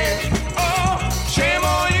 shame. Oh, shame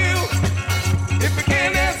on you if you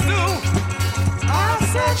can't dance too. I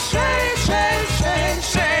said shame, shame, shame,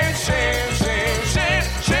 shame, shame, shame, shame,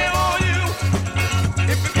 shame on you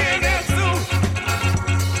if you can't dance too.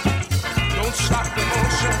 Don't stop the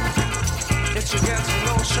motion, it's against the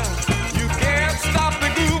notion. You can't stop the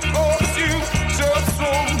groove, cause you just so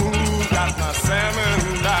move. Got my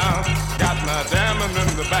salmon down, got my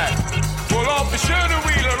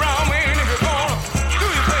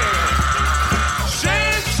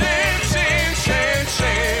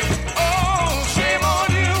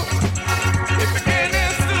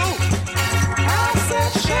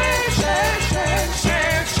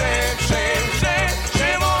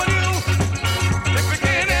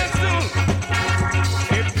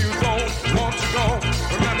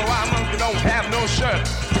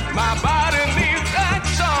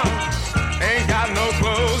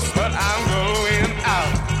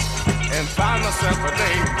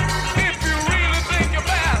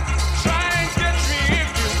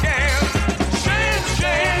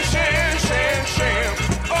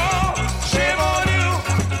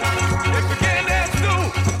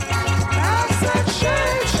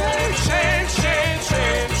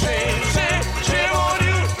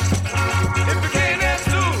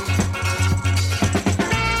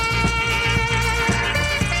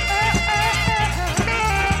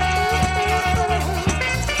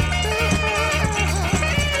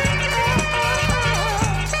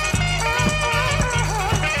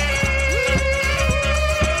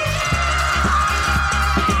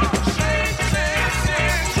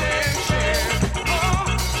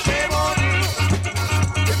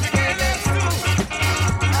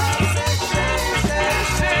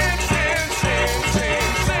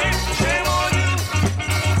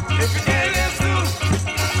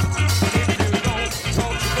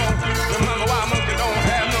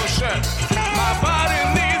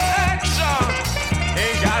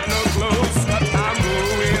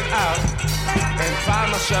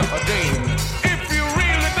yourself a dame. If you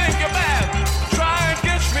really think you're bad, try and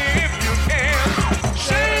catch me if you can.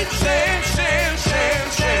 Shame, shame, shame, shame,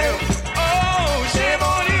 shame. Oh, shame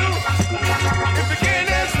on you. If you can't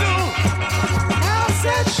dance through, I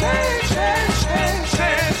said shame, shame, shame,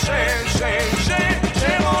 shame, shame, shame, shame,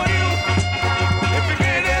 shame on you. If you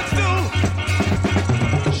can't dance through,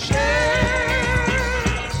 shame,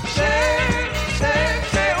 shame, shame,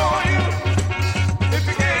 shame on you. If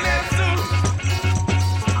you can't dance through,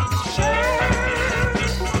 shame,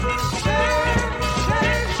 shame,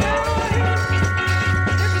 shame, shame on you.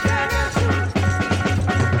 If you can't dance through.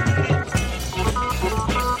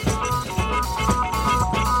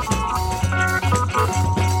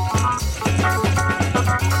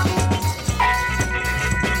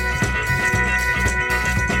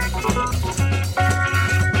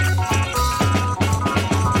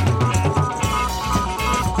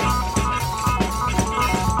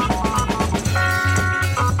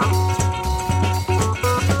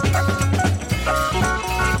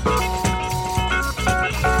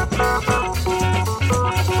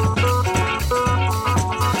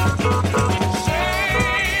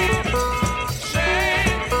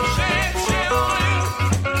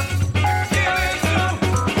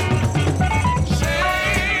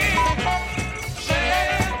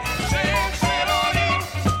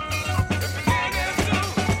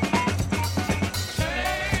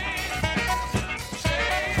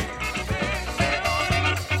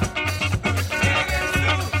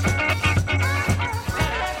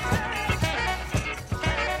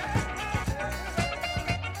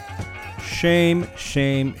 Shame,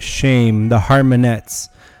 shame, shame. The Harmonettes.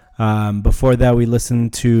 Before that, we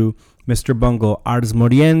listened to Mr. Bungle, Ars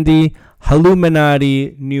Moriendi,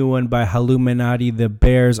 Halluminati, new one by Halluminati, The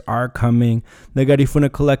Bears Are Coming, the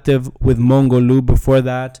Garifuna Collective with Mongolu before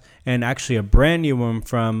that, and actually a brand new one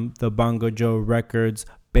from the Bongo Joe Records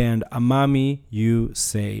band Amami, You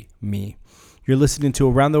Say Me. You're listening to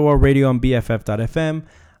Around the World Radio on BFF.FM.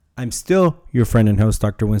 I'm still your friend and host,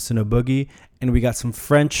 Dr. Winston O'Boogie, and we got some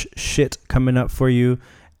French shit coming up for you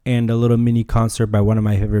and a little mini concert by one of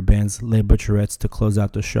my favorite bands, Les Butcherettes, to close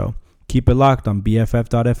out the show. Keep it locked on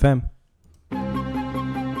BFF.FM.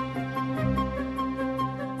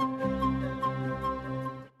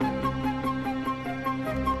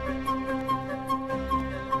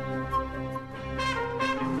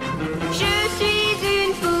 Je suis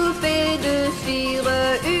une poupée de cire,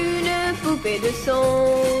 une poupée de son.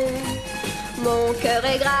 Mon cœur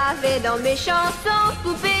est gravé dans mes chansons,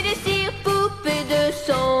 poupée de cire, poupée de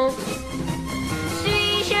son.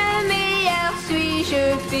 Suis-je meilleure, suis-je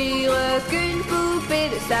pire qu'une poupée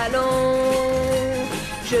de salon?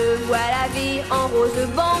 Je vois la vie en rose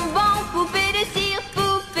bonbon, poupée de cire,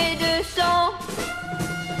 poupée de son.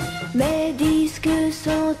 Mes disques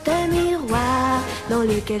sont un miroir dans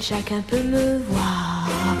lequel chacun peut me voir.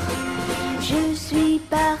 Je suis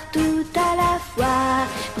partout à la fois,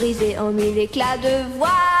 brisée en mille éclats de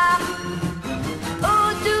voix.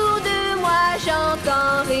 Autour de moi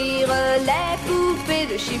j'entends rire les poupées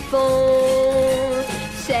de chiffon,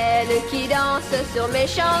 celles qui dansent sur mes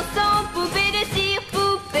chansons, poupées de cire,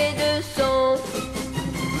 poupées de son.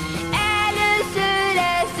 Elles se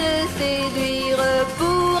laissent séduire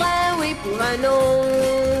pour un oui, pour un non.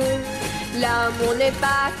 L'amour n'est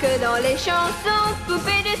pas que dans les chansons,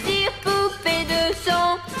 poupées de cire, poupées de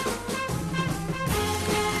son.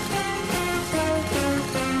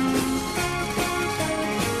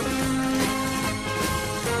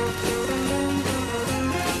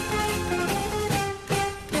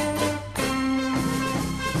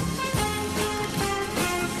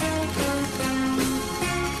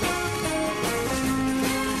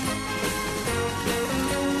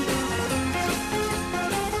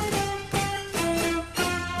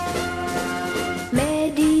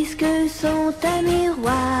 Sont un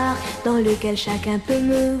miroir dans lequel chacun peut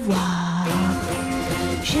me voir.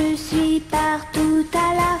 Je suis partout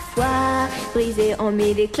à la fois, brisée en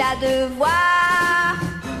mille éclats de voix.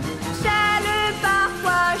 Seule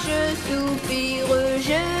parfois je soupire,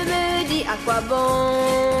 je me dis à quoi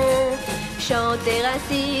bon chanter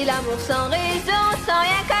ainsi l'amour sans raison, sans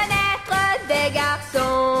rien connaître des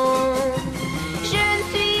garçons. Je ne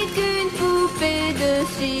suis qu'une poupée de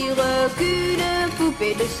cire, qu'une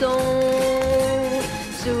poupée de son.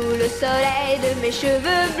 Sous le soleil de mes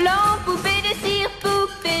cheveux blancs, poupée de cire,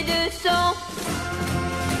 poupée de son.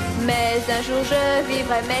 Mais un jour je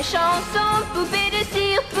vivrai mes chansons, poupée de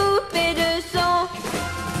cire, poupée de son.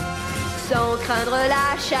 Sans craindre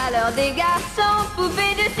la chaleur des garçons,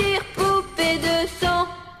 poupée de cire, poupée de son.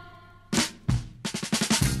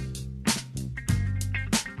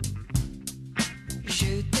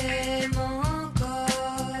 Je t'aime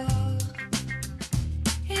encore.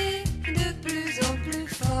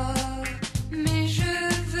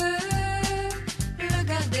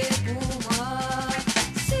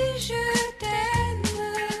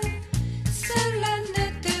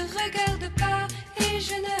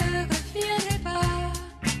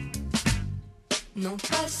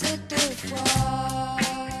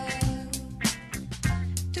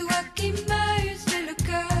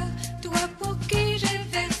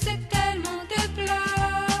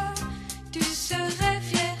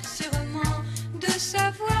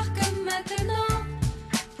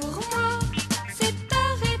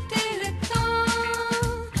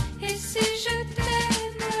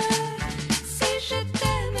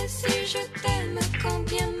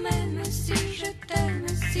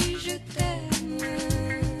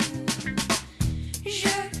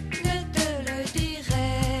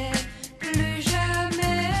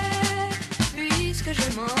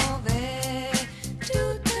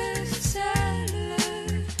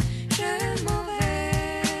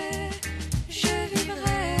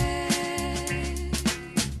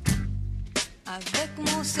 avec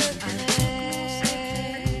mon secret.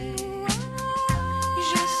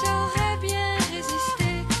 Je saurais bien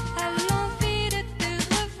résister à l'envie de te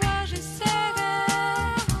revoir. J'essaierai,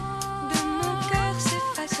 de mon cœur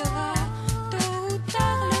s'effacera tôt ou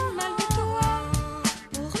tard le mal de toi,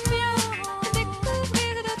 pour bien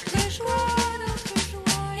découvrir d'autres joies.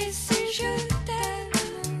 Et si je t'aime,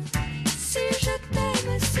 si je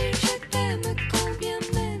t'aime, si je t'aime, combien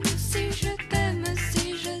même, si je t'aime, si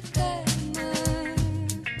je t'aime,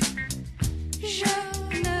 je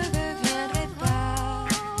ne reviendrai pas.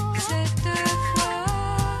 Cette fois,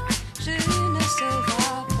 je ne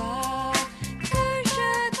saurai pas que je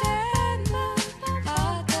t'aime à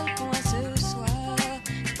tel point ce soir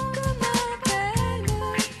que ma peine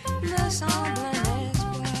me semble un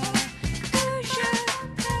espoir. Que je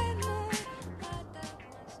t'aime à tel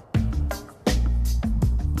point.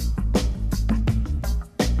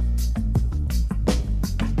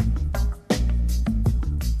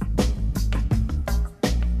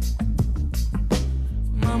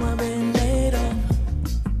 Mama been laid off,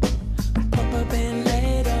 Papa been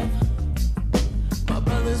laid off, my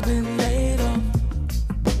brother's been laid off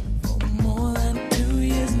for more than 2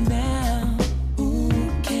 years now. Ooh,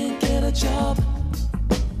 can't get a job,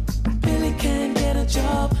 Billy can't get a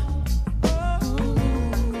job. Ooh,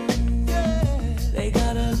 yeah. They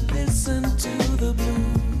gotta listen to the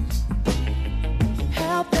blues.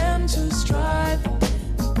 Help them to strive,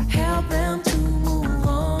 help them to move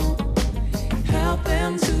on. Help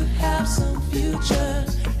them to have some future.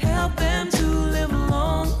 Help them to live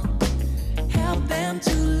long. Help them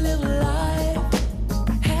to live life.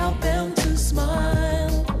 Help them to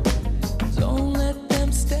smile. Don't let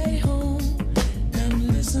them stay home and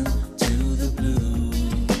listen to the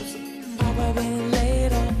blues. Papa been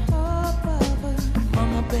laid off. Oh, Papa.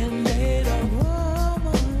 Mama been laid off. Oh,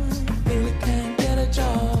 Mama. Billy can't get a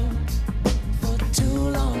job for too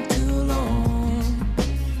long, too long.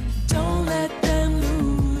 Don't let them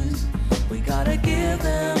lose. We gotta give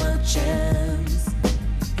them a chance.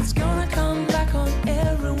 It's gonna come back on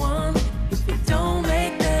everyone if we don't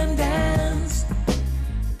make them dance.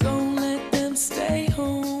 Don't let them stay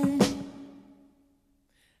home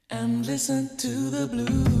and listen to the blues.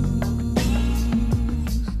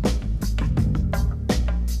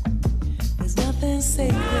 There's nothing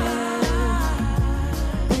sacred.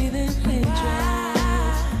 Breathing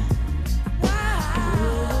hatred. Oh,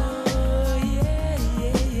 yeah,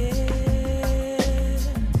 yeah, yeah.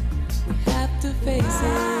 We have to face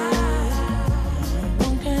it. No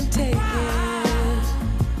one can take it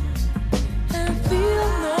and feel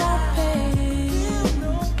no pain.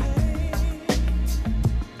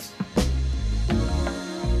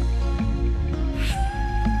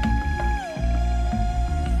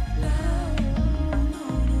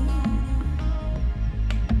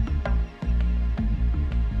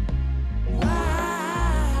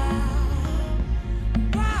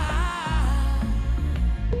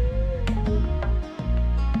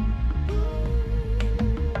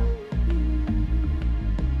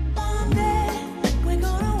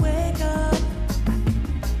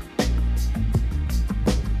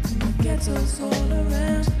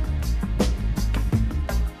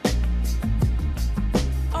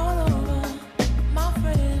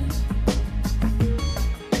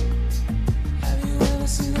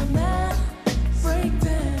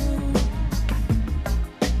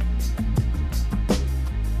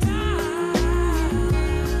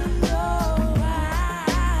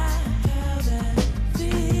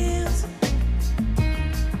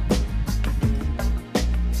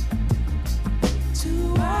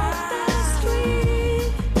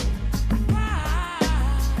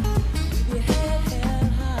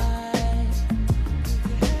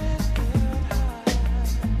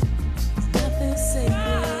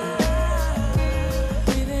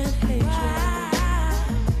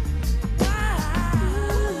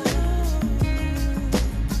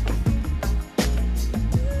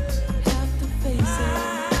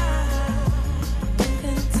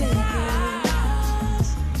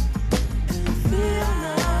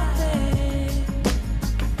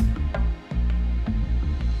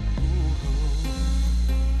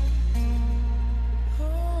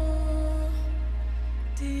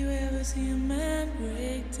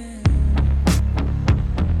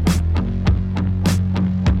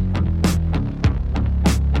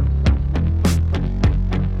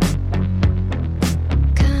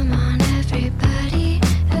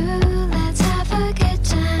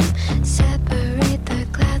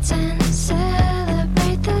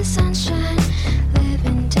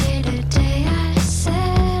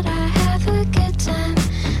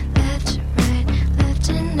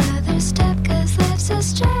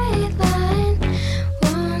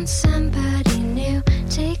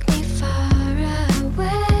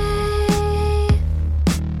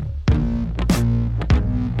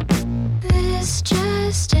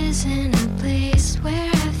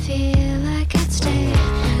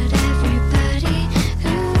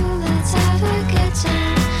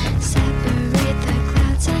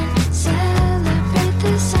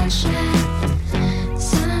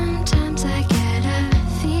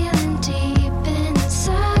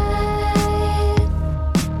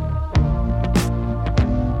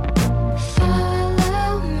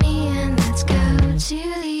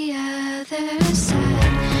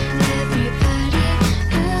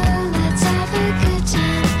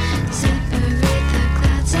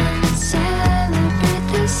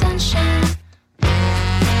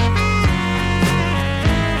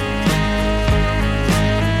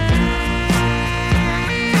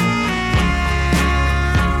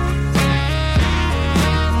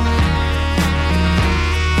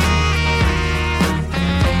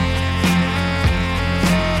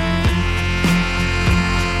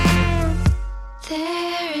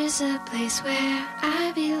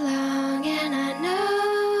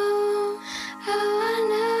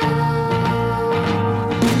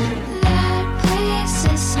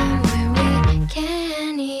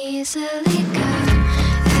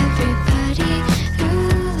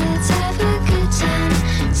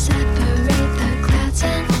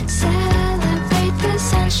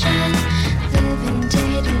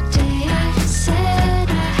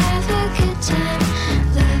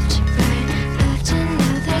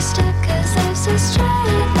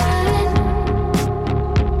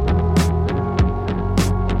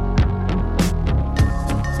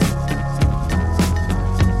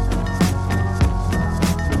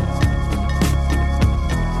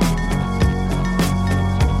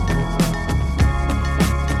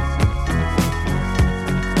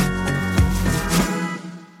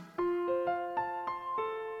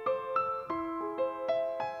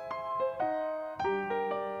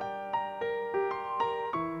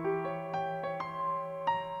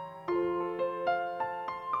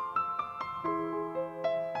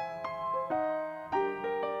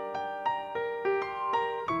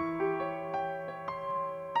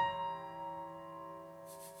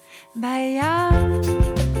 Baya,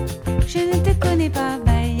 je ne te connais pas,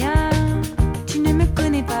 Baya. Tu ne me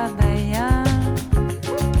connais pas, Baya.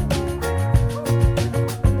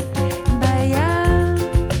 Baya,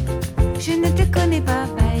 je ne te connais pas,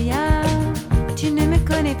 Baya. Tu ne me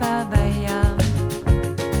connais pas, Baya.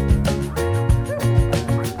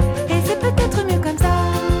 Et c'est peut-être mieux comme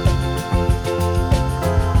ça.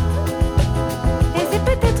 Et c'est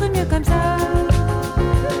peut-être mieux comme ça.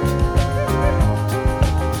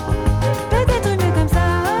 Peut-être mieux comme ça.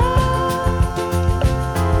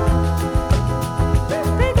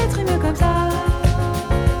 Peut-être mieux comme ça.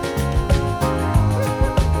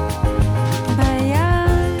 Baya,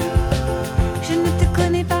 je ne te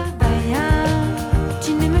connais pas, Baya.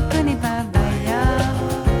 Tu ne me connais pas, Baya.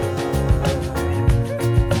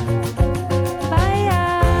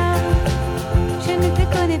 Baya, je ne te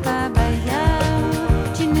connais pas, Baya.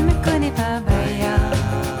 Tu ne me connais pas, Baya.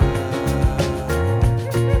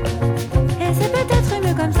 Et c'est peut-être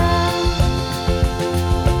mieux comme ça.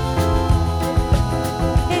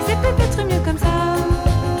 Et c'est peut-être mieux comme ça.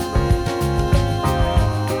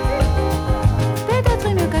 Peut-être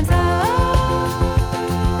mieux comme ça.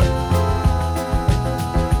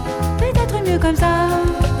 Peut-être mieux comme ça.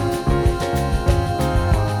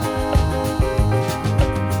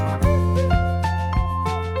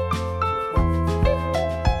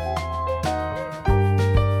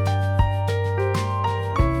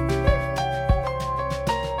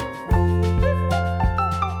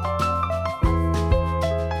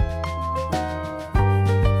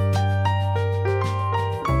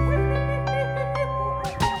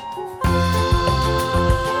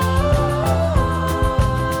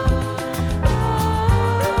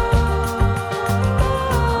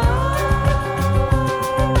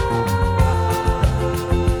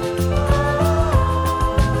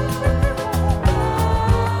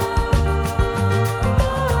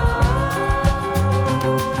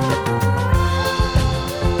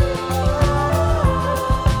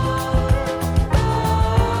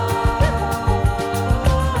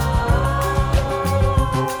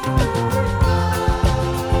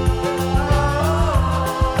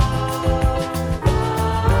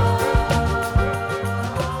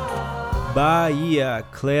 Bahia,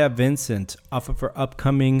 Clea Vincent, off of her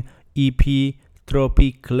upcoming EP,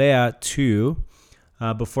 Tropiclea 2.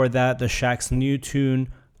 Before that, the Shack's new tune,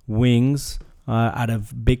 Wings, out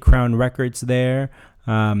of Big Crown Records there.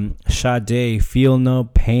 Sade, Feel No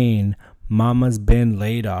Pain, Mama's Been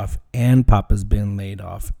Laid Off, and Papa's Been Laid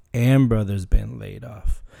Off, and Brother's Been Laid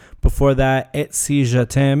Off. Before that, Et Si Je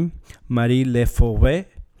T'aime, Marie Leforêt.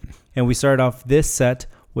 And we start off this set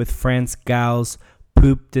with France Gal's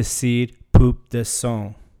Poop de Seed, Poop de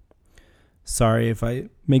Son. Sorry if I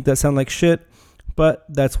make that sound like shit, but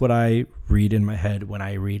that's what I read in my head when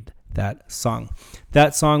I read that song.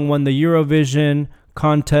 That song won the Eurovision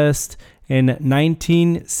contest in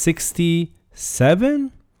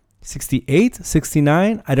 1967, 68,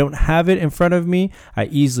 69. I don't have it in front of me. I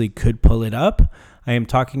easily could pull it up. I am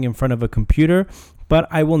talking in front of a computer, but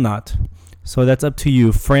I will not. So that's up to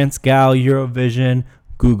you. France Gal, Eurovision,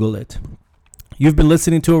 Google it. You've been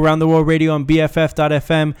listening to Around the World Radio on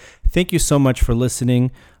BFF.FM. Thank you so much for listening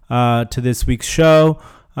to this week's show.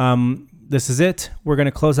 This is it. We're going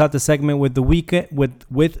to close out the segment with the weekend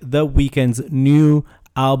with the Weeknd's new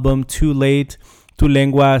album, Too Late, Tu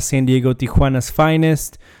Lengua, San Diego, Tijuana's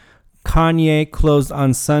finest. Kanye closed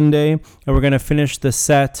on Sunday, and we're going to finish the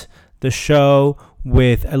show,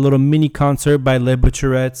 with a little mini concert by Les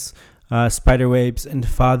Butcherettes, Spiderwaves, and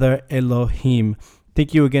Father Elohim.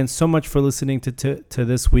 Thank you again so much for listening to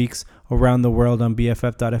this week's Around the World on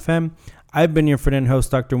BFF.FM. I've been your friend and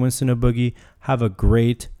host, Dr. Winston O'Boogie. Have a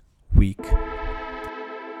great week.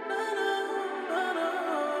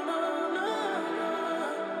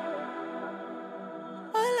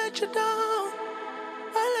 I let you down,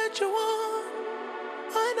 I let you on.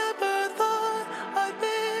 I never thought I'd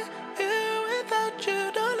be here without you.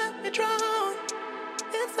 Don't let me drown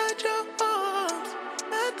inside your arms.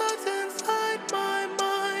 Bad thoughts inside my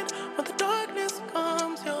mind. When the darkness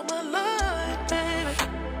comes, you're my light, baby.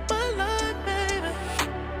 My light, baby.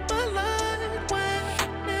 My light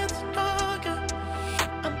when it's dark.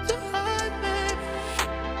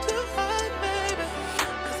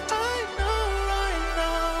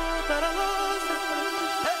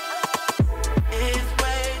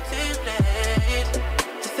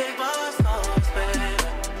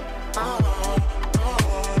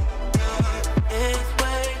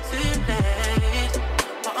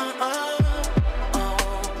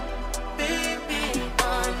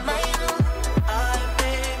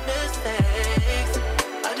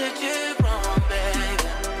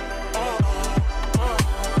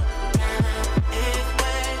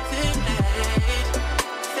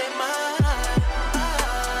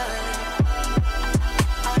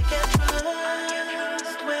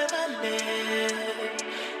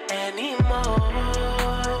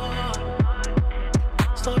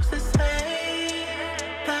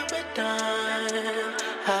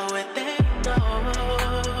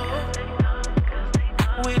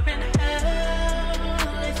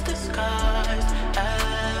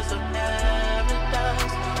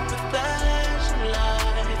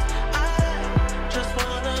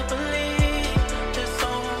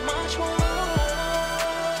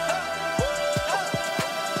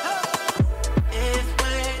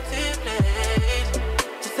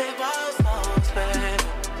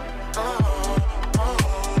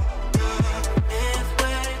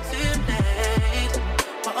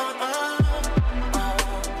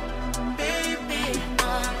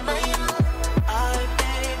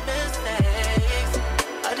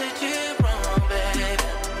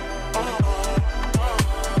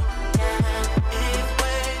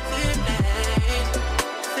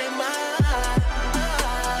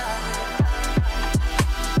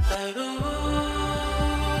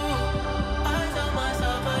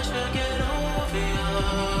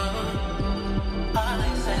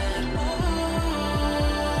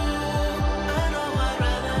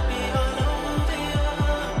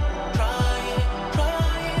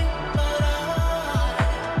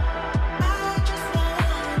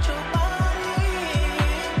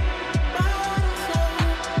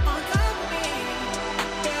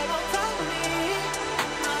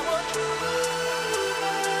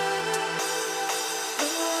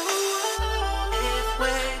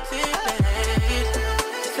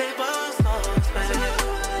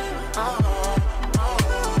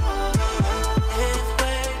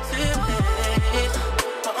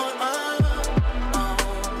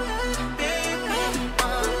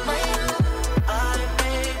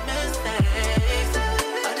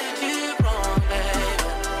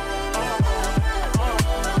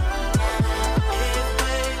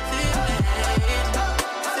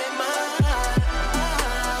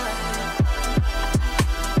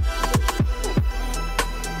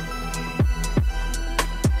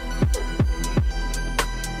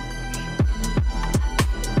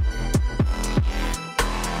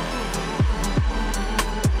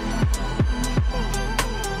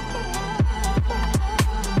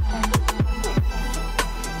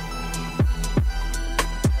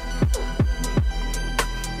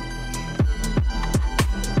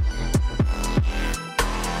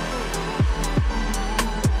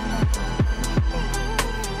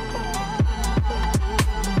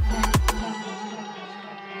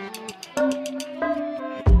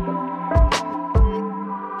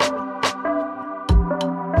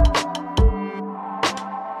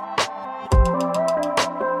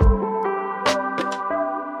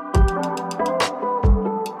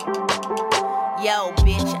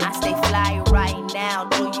 now,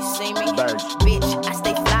 do you see me? Birds. Bitch, I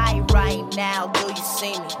stay fly right now, do you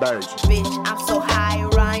see me? Birds. Bitch, I'm so high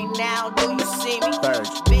right now, do you see me? Birds.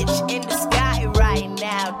 Bitch, in the sky right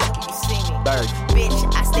now, do you see me? Birds.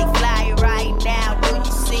 Bitch, I stay fly right now, do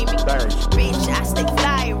you see me? Birds. Bitch, I stay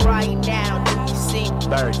fly right now, do you see me?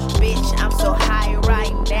 Birds. Bitch, I'm so high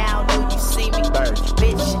right now, do you see me? Birds.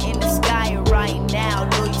 Bitch, in the sky right now,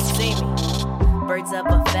 do you see me? Birds of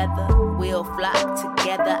a feather, we'll flock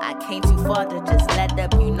together. I came too far to just let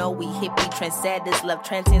up. You know we hippie trendsetters. Love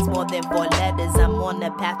transcends more than 4 letters. I'm on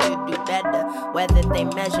the path to do better. Whether they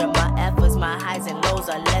measure my efforts, my highs and lows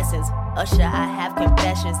are lessons. Usher, I have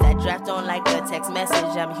confessions that draft on like a text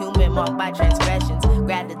message. I'm human, marked by transgressions.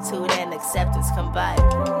 Gratitude and acceptance combined.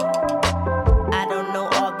 I don't know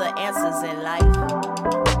all the answers in life.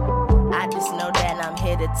 I just know that I'm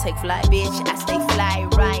here to take flight. Bitch, I stay fly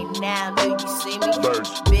right now, do you see me?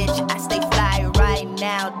 Birds. Bitch, I stay fly right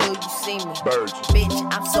now, do you see me? Birds. Bitch,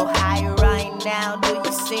 I'm so high right now, do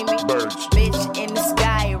you see me? Birds. Bitch, in the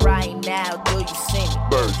sky right now, do you see me?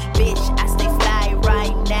 Birds. Bitch, I stay fly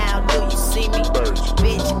right now, do you see me? Birds.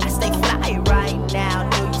 Bitch, I stay fly right now,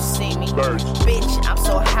 do you see me? Birds. Bitch, I'm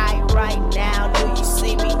so high right now, do you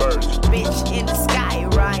see me? Birds. Bitch, in the sky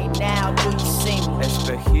right now, do you see me?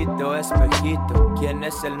 Espejito, espejito, ¿quién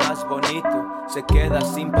es el más bonito? Se queda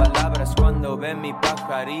sin palabras cuando ve mi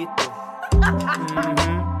pajarito.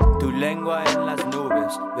 Tu lengua en las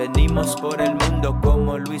nubes, venimos por el mundo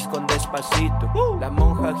como Luis con Despacito. La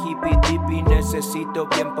monja hippie tippy, necesito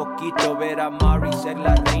bien poquito ver a Mari ser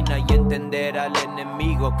la reina y entender al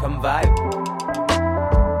enemigo. Come vibe.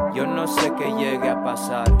 Yo no sé qué llegue a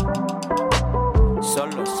pasar,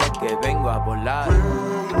 solo sé que vengo a volar.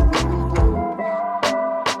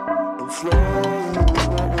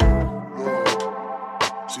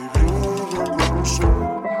 Si brillo como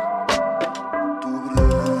sol, tú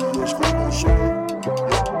brillas como sol.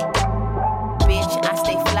 Bitch, I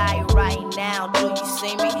stay fly right now, do you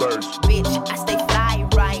see me? Birds. Bitch, I stay fly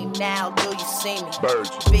right now, do you see me?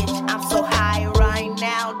 Birds. Bitch, I'm so high right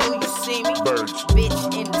now, do you see me? Birds.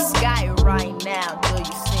 Bitch, in the sky right now, do you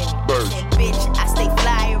see me? Birds. And bitch, I stay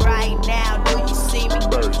fly right now, do you see me?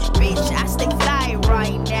 Birds. Bitch, I stay fly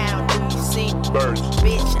right now, do you see me? Birds.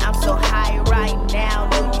 Bitch, I'm so high right now,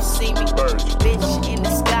 do you see me? Birds. Bitch, in the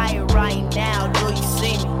sky right now, do you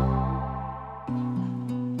see me?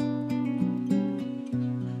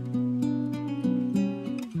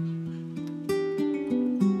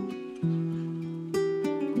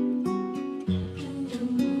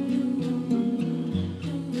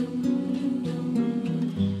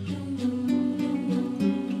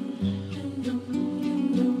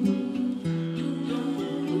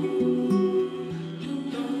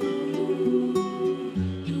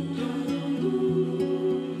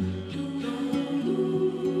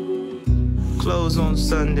 Close on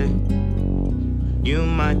Sunday, you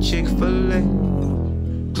my Chick-fil-A.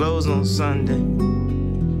 Close on Sunday,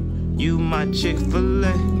 you my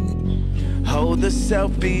Chick-fil-A. Hold the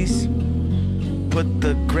selfies, put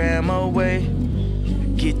the gram away.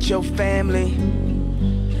 Get your family,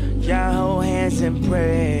 y'all hold hands and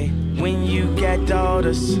pray. When you got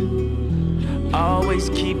daughters, always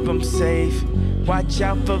keep them safe. Watch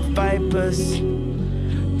out for vipers,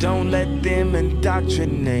 don't let them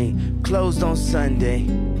indoctrinate. Closed on Sunday,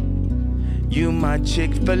 you my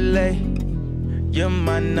Chick-fil-A. You're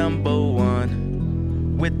my number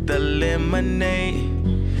one. With the lemonade,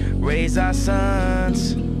 raise our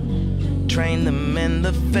sons, train them in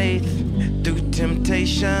the faith through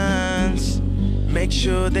temptations. Make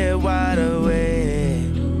sure they're wide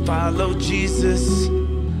awake. Follow Jesus,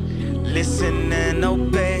 listen and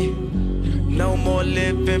obey. No more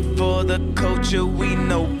living for the culture, we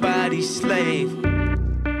nobody's slave.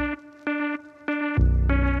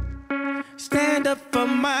 Stand up for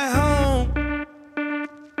my home,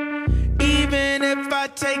 even if I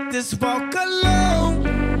take this walk alone.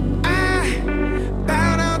 I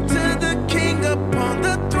bow down to the King upon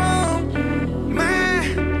the throne. My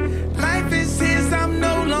life is his, I'm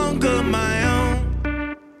no longer my own.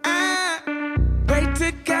 I pray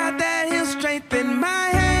to God that he'll strengthen my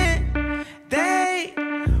hand. They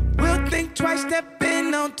will think twice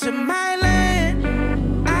stepping onto my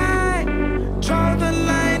land. I draw the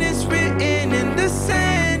line, it's written in the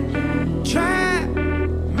sand. Try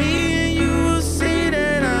me and you will see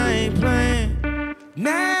that I ain't playing.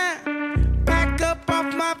 Now, back up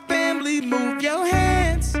off my family, move your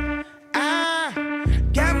hands. I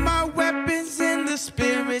got my weapons in the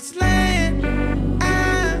spirit's land.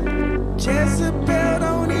 Jezebel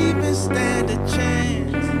don't even stand a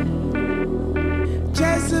chance.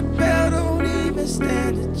 Jezebel don't even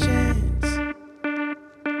stand a chance.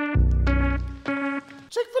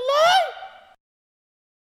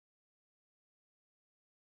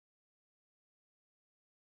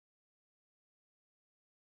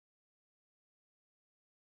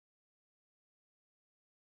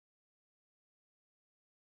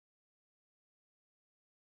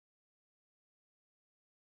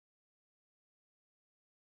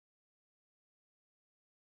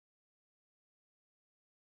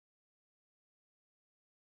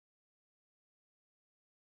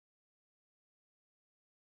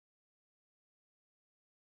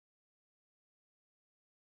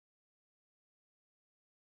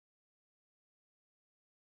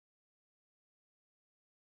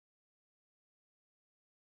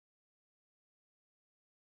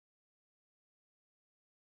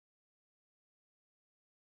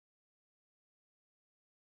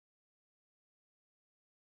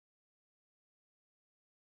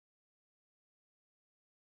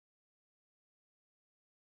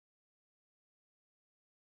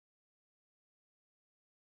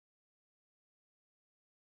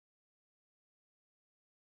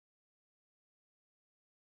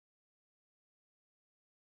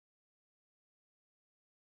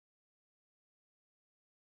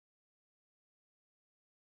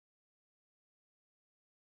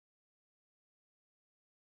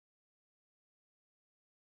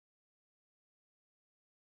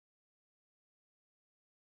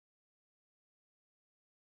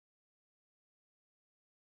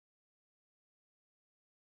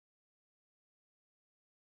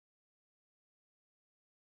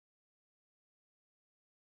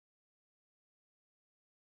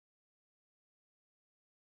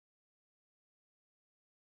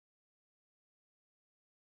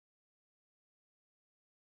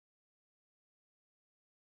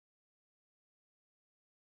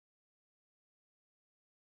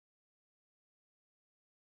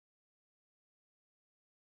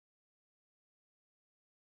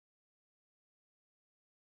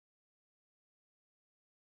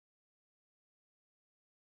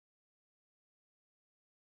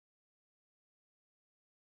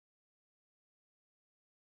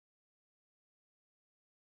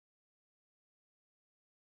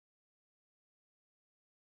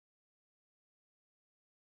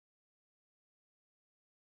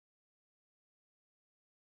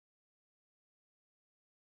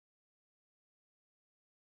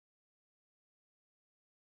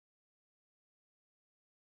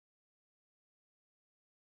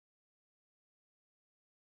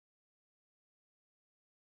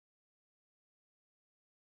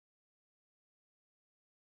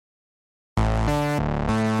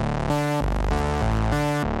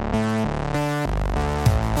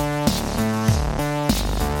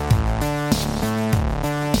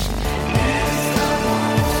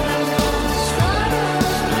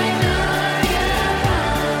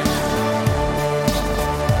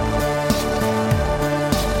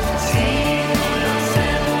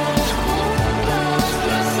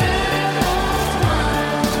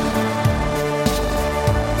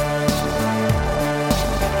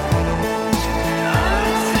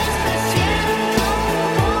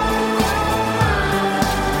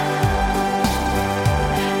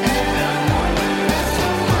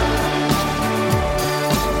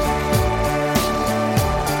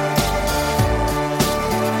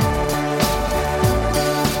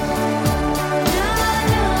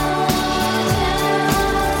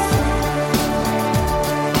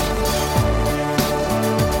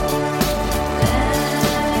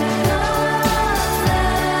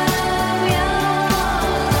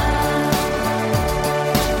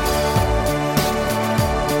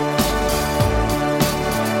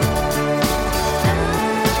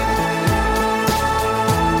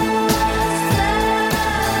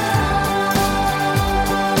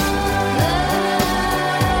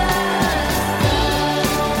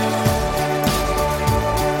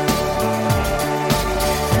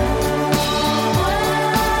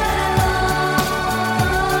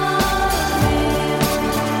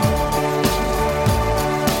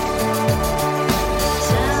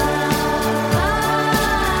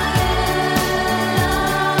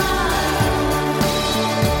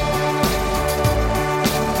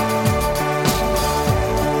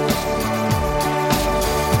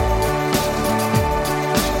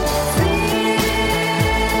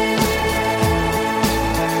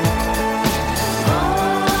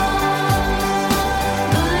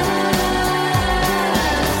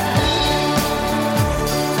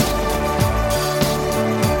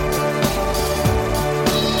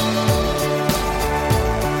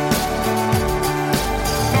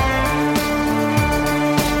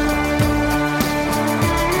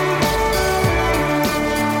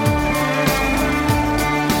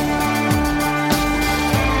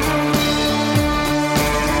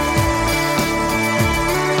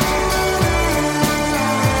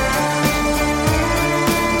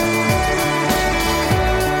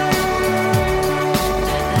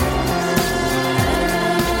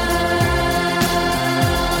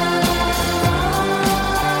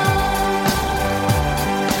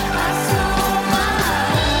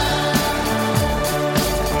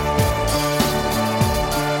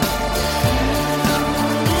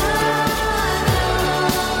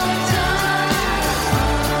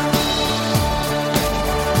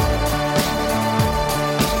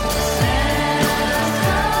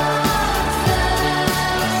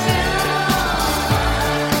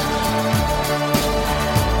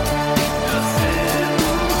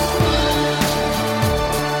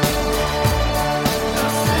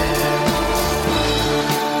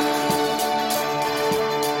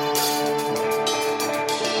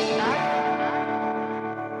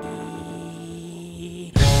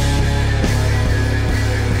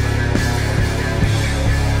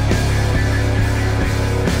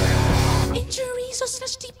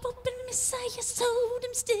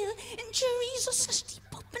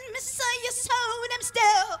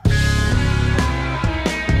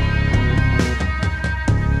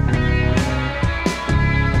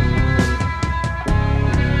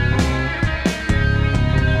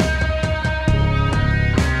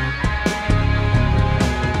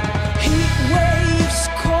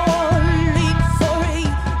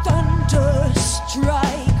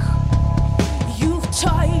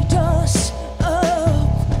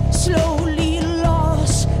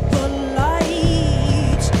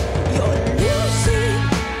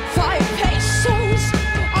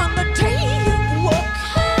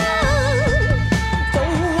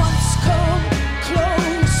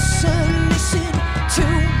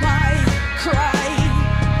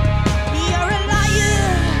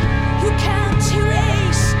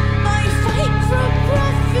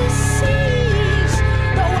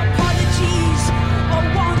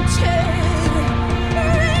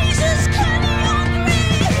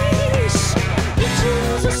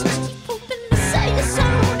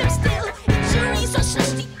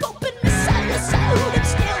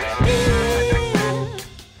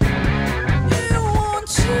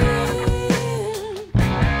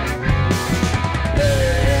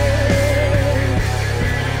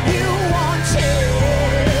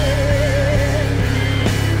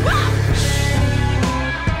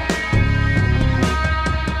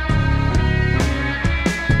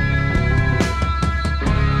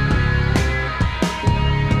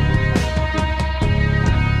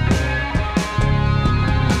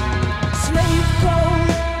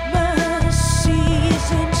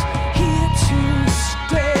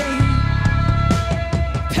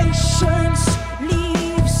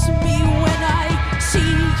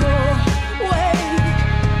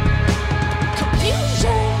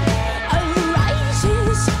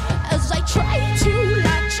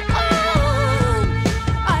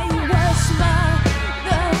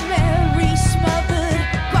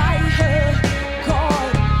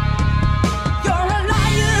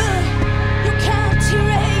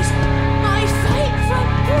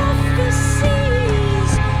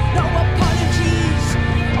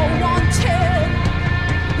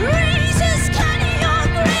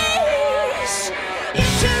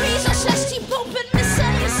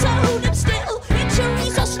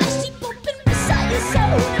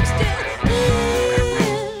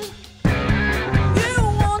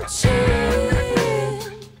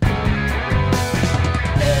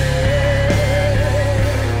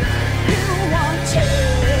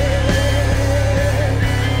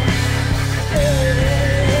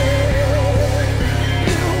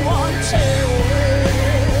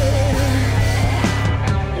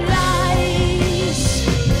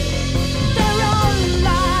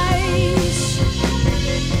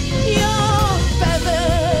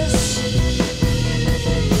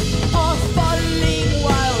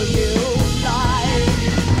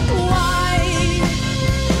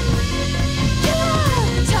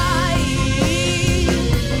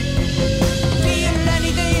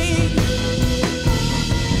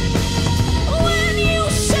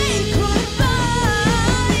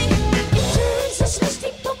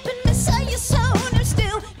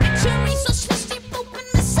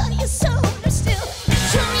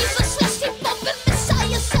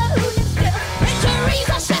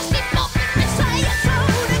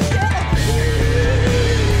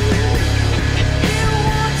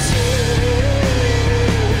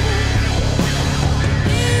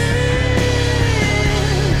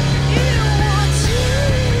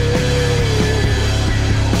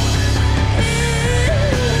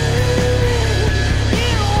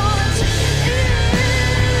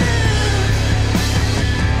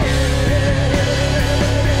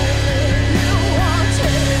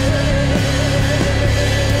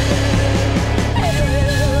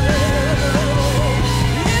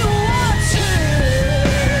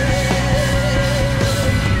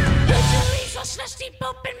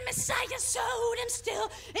 still,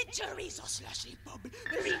 et chorizo slash republic.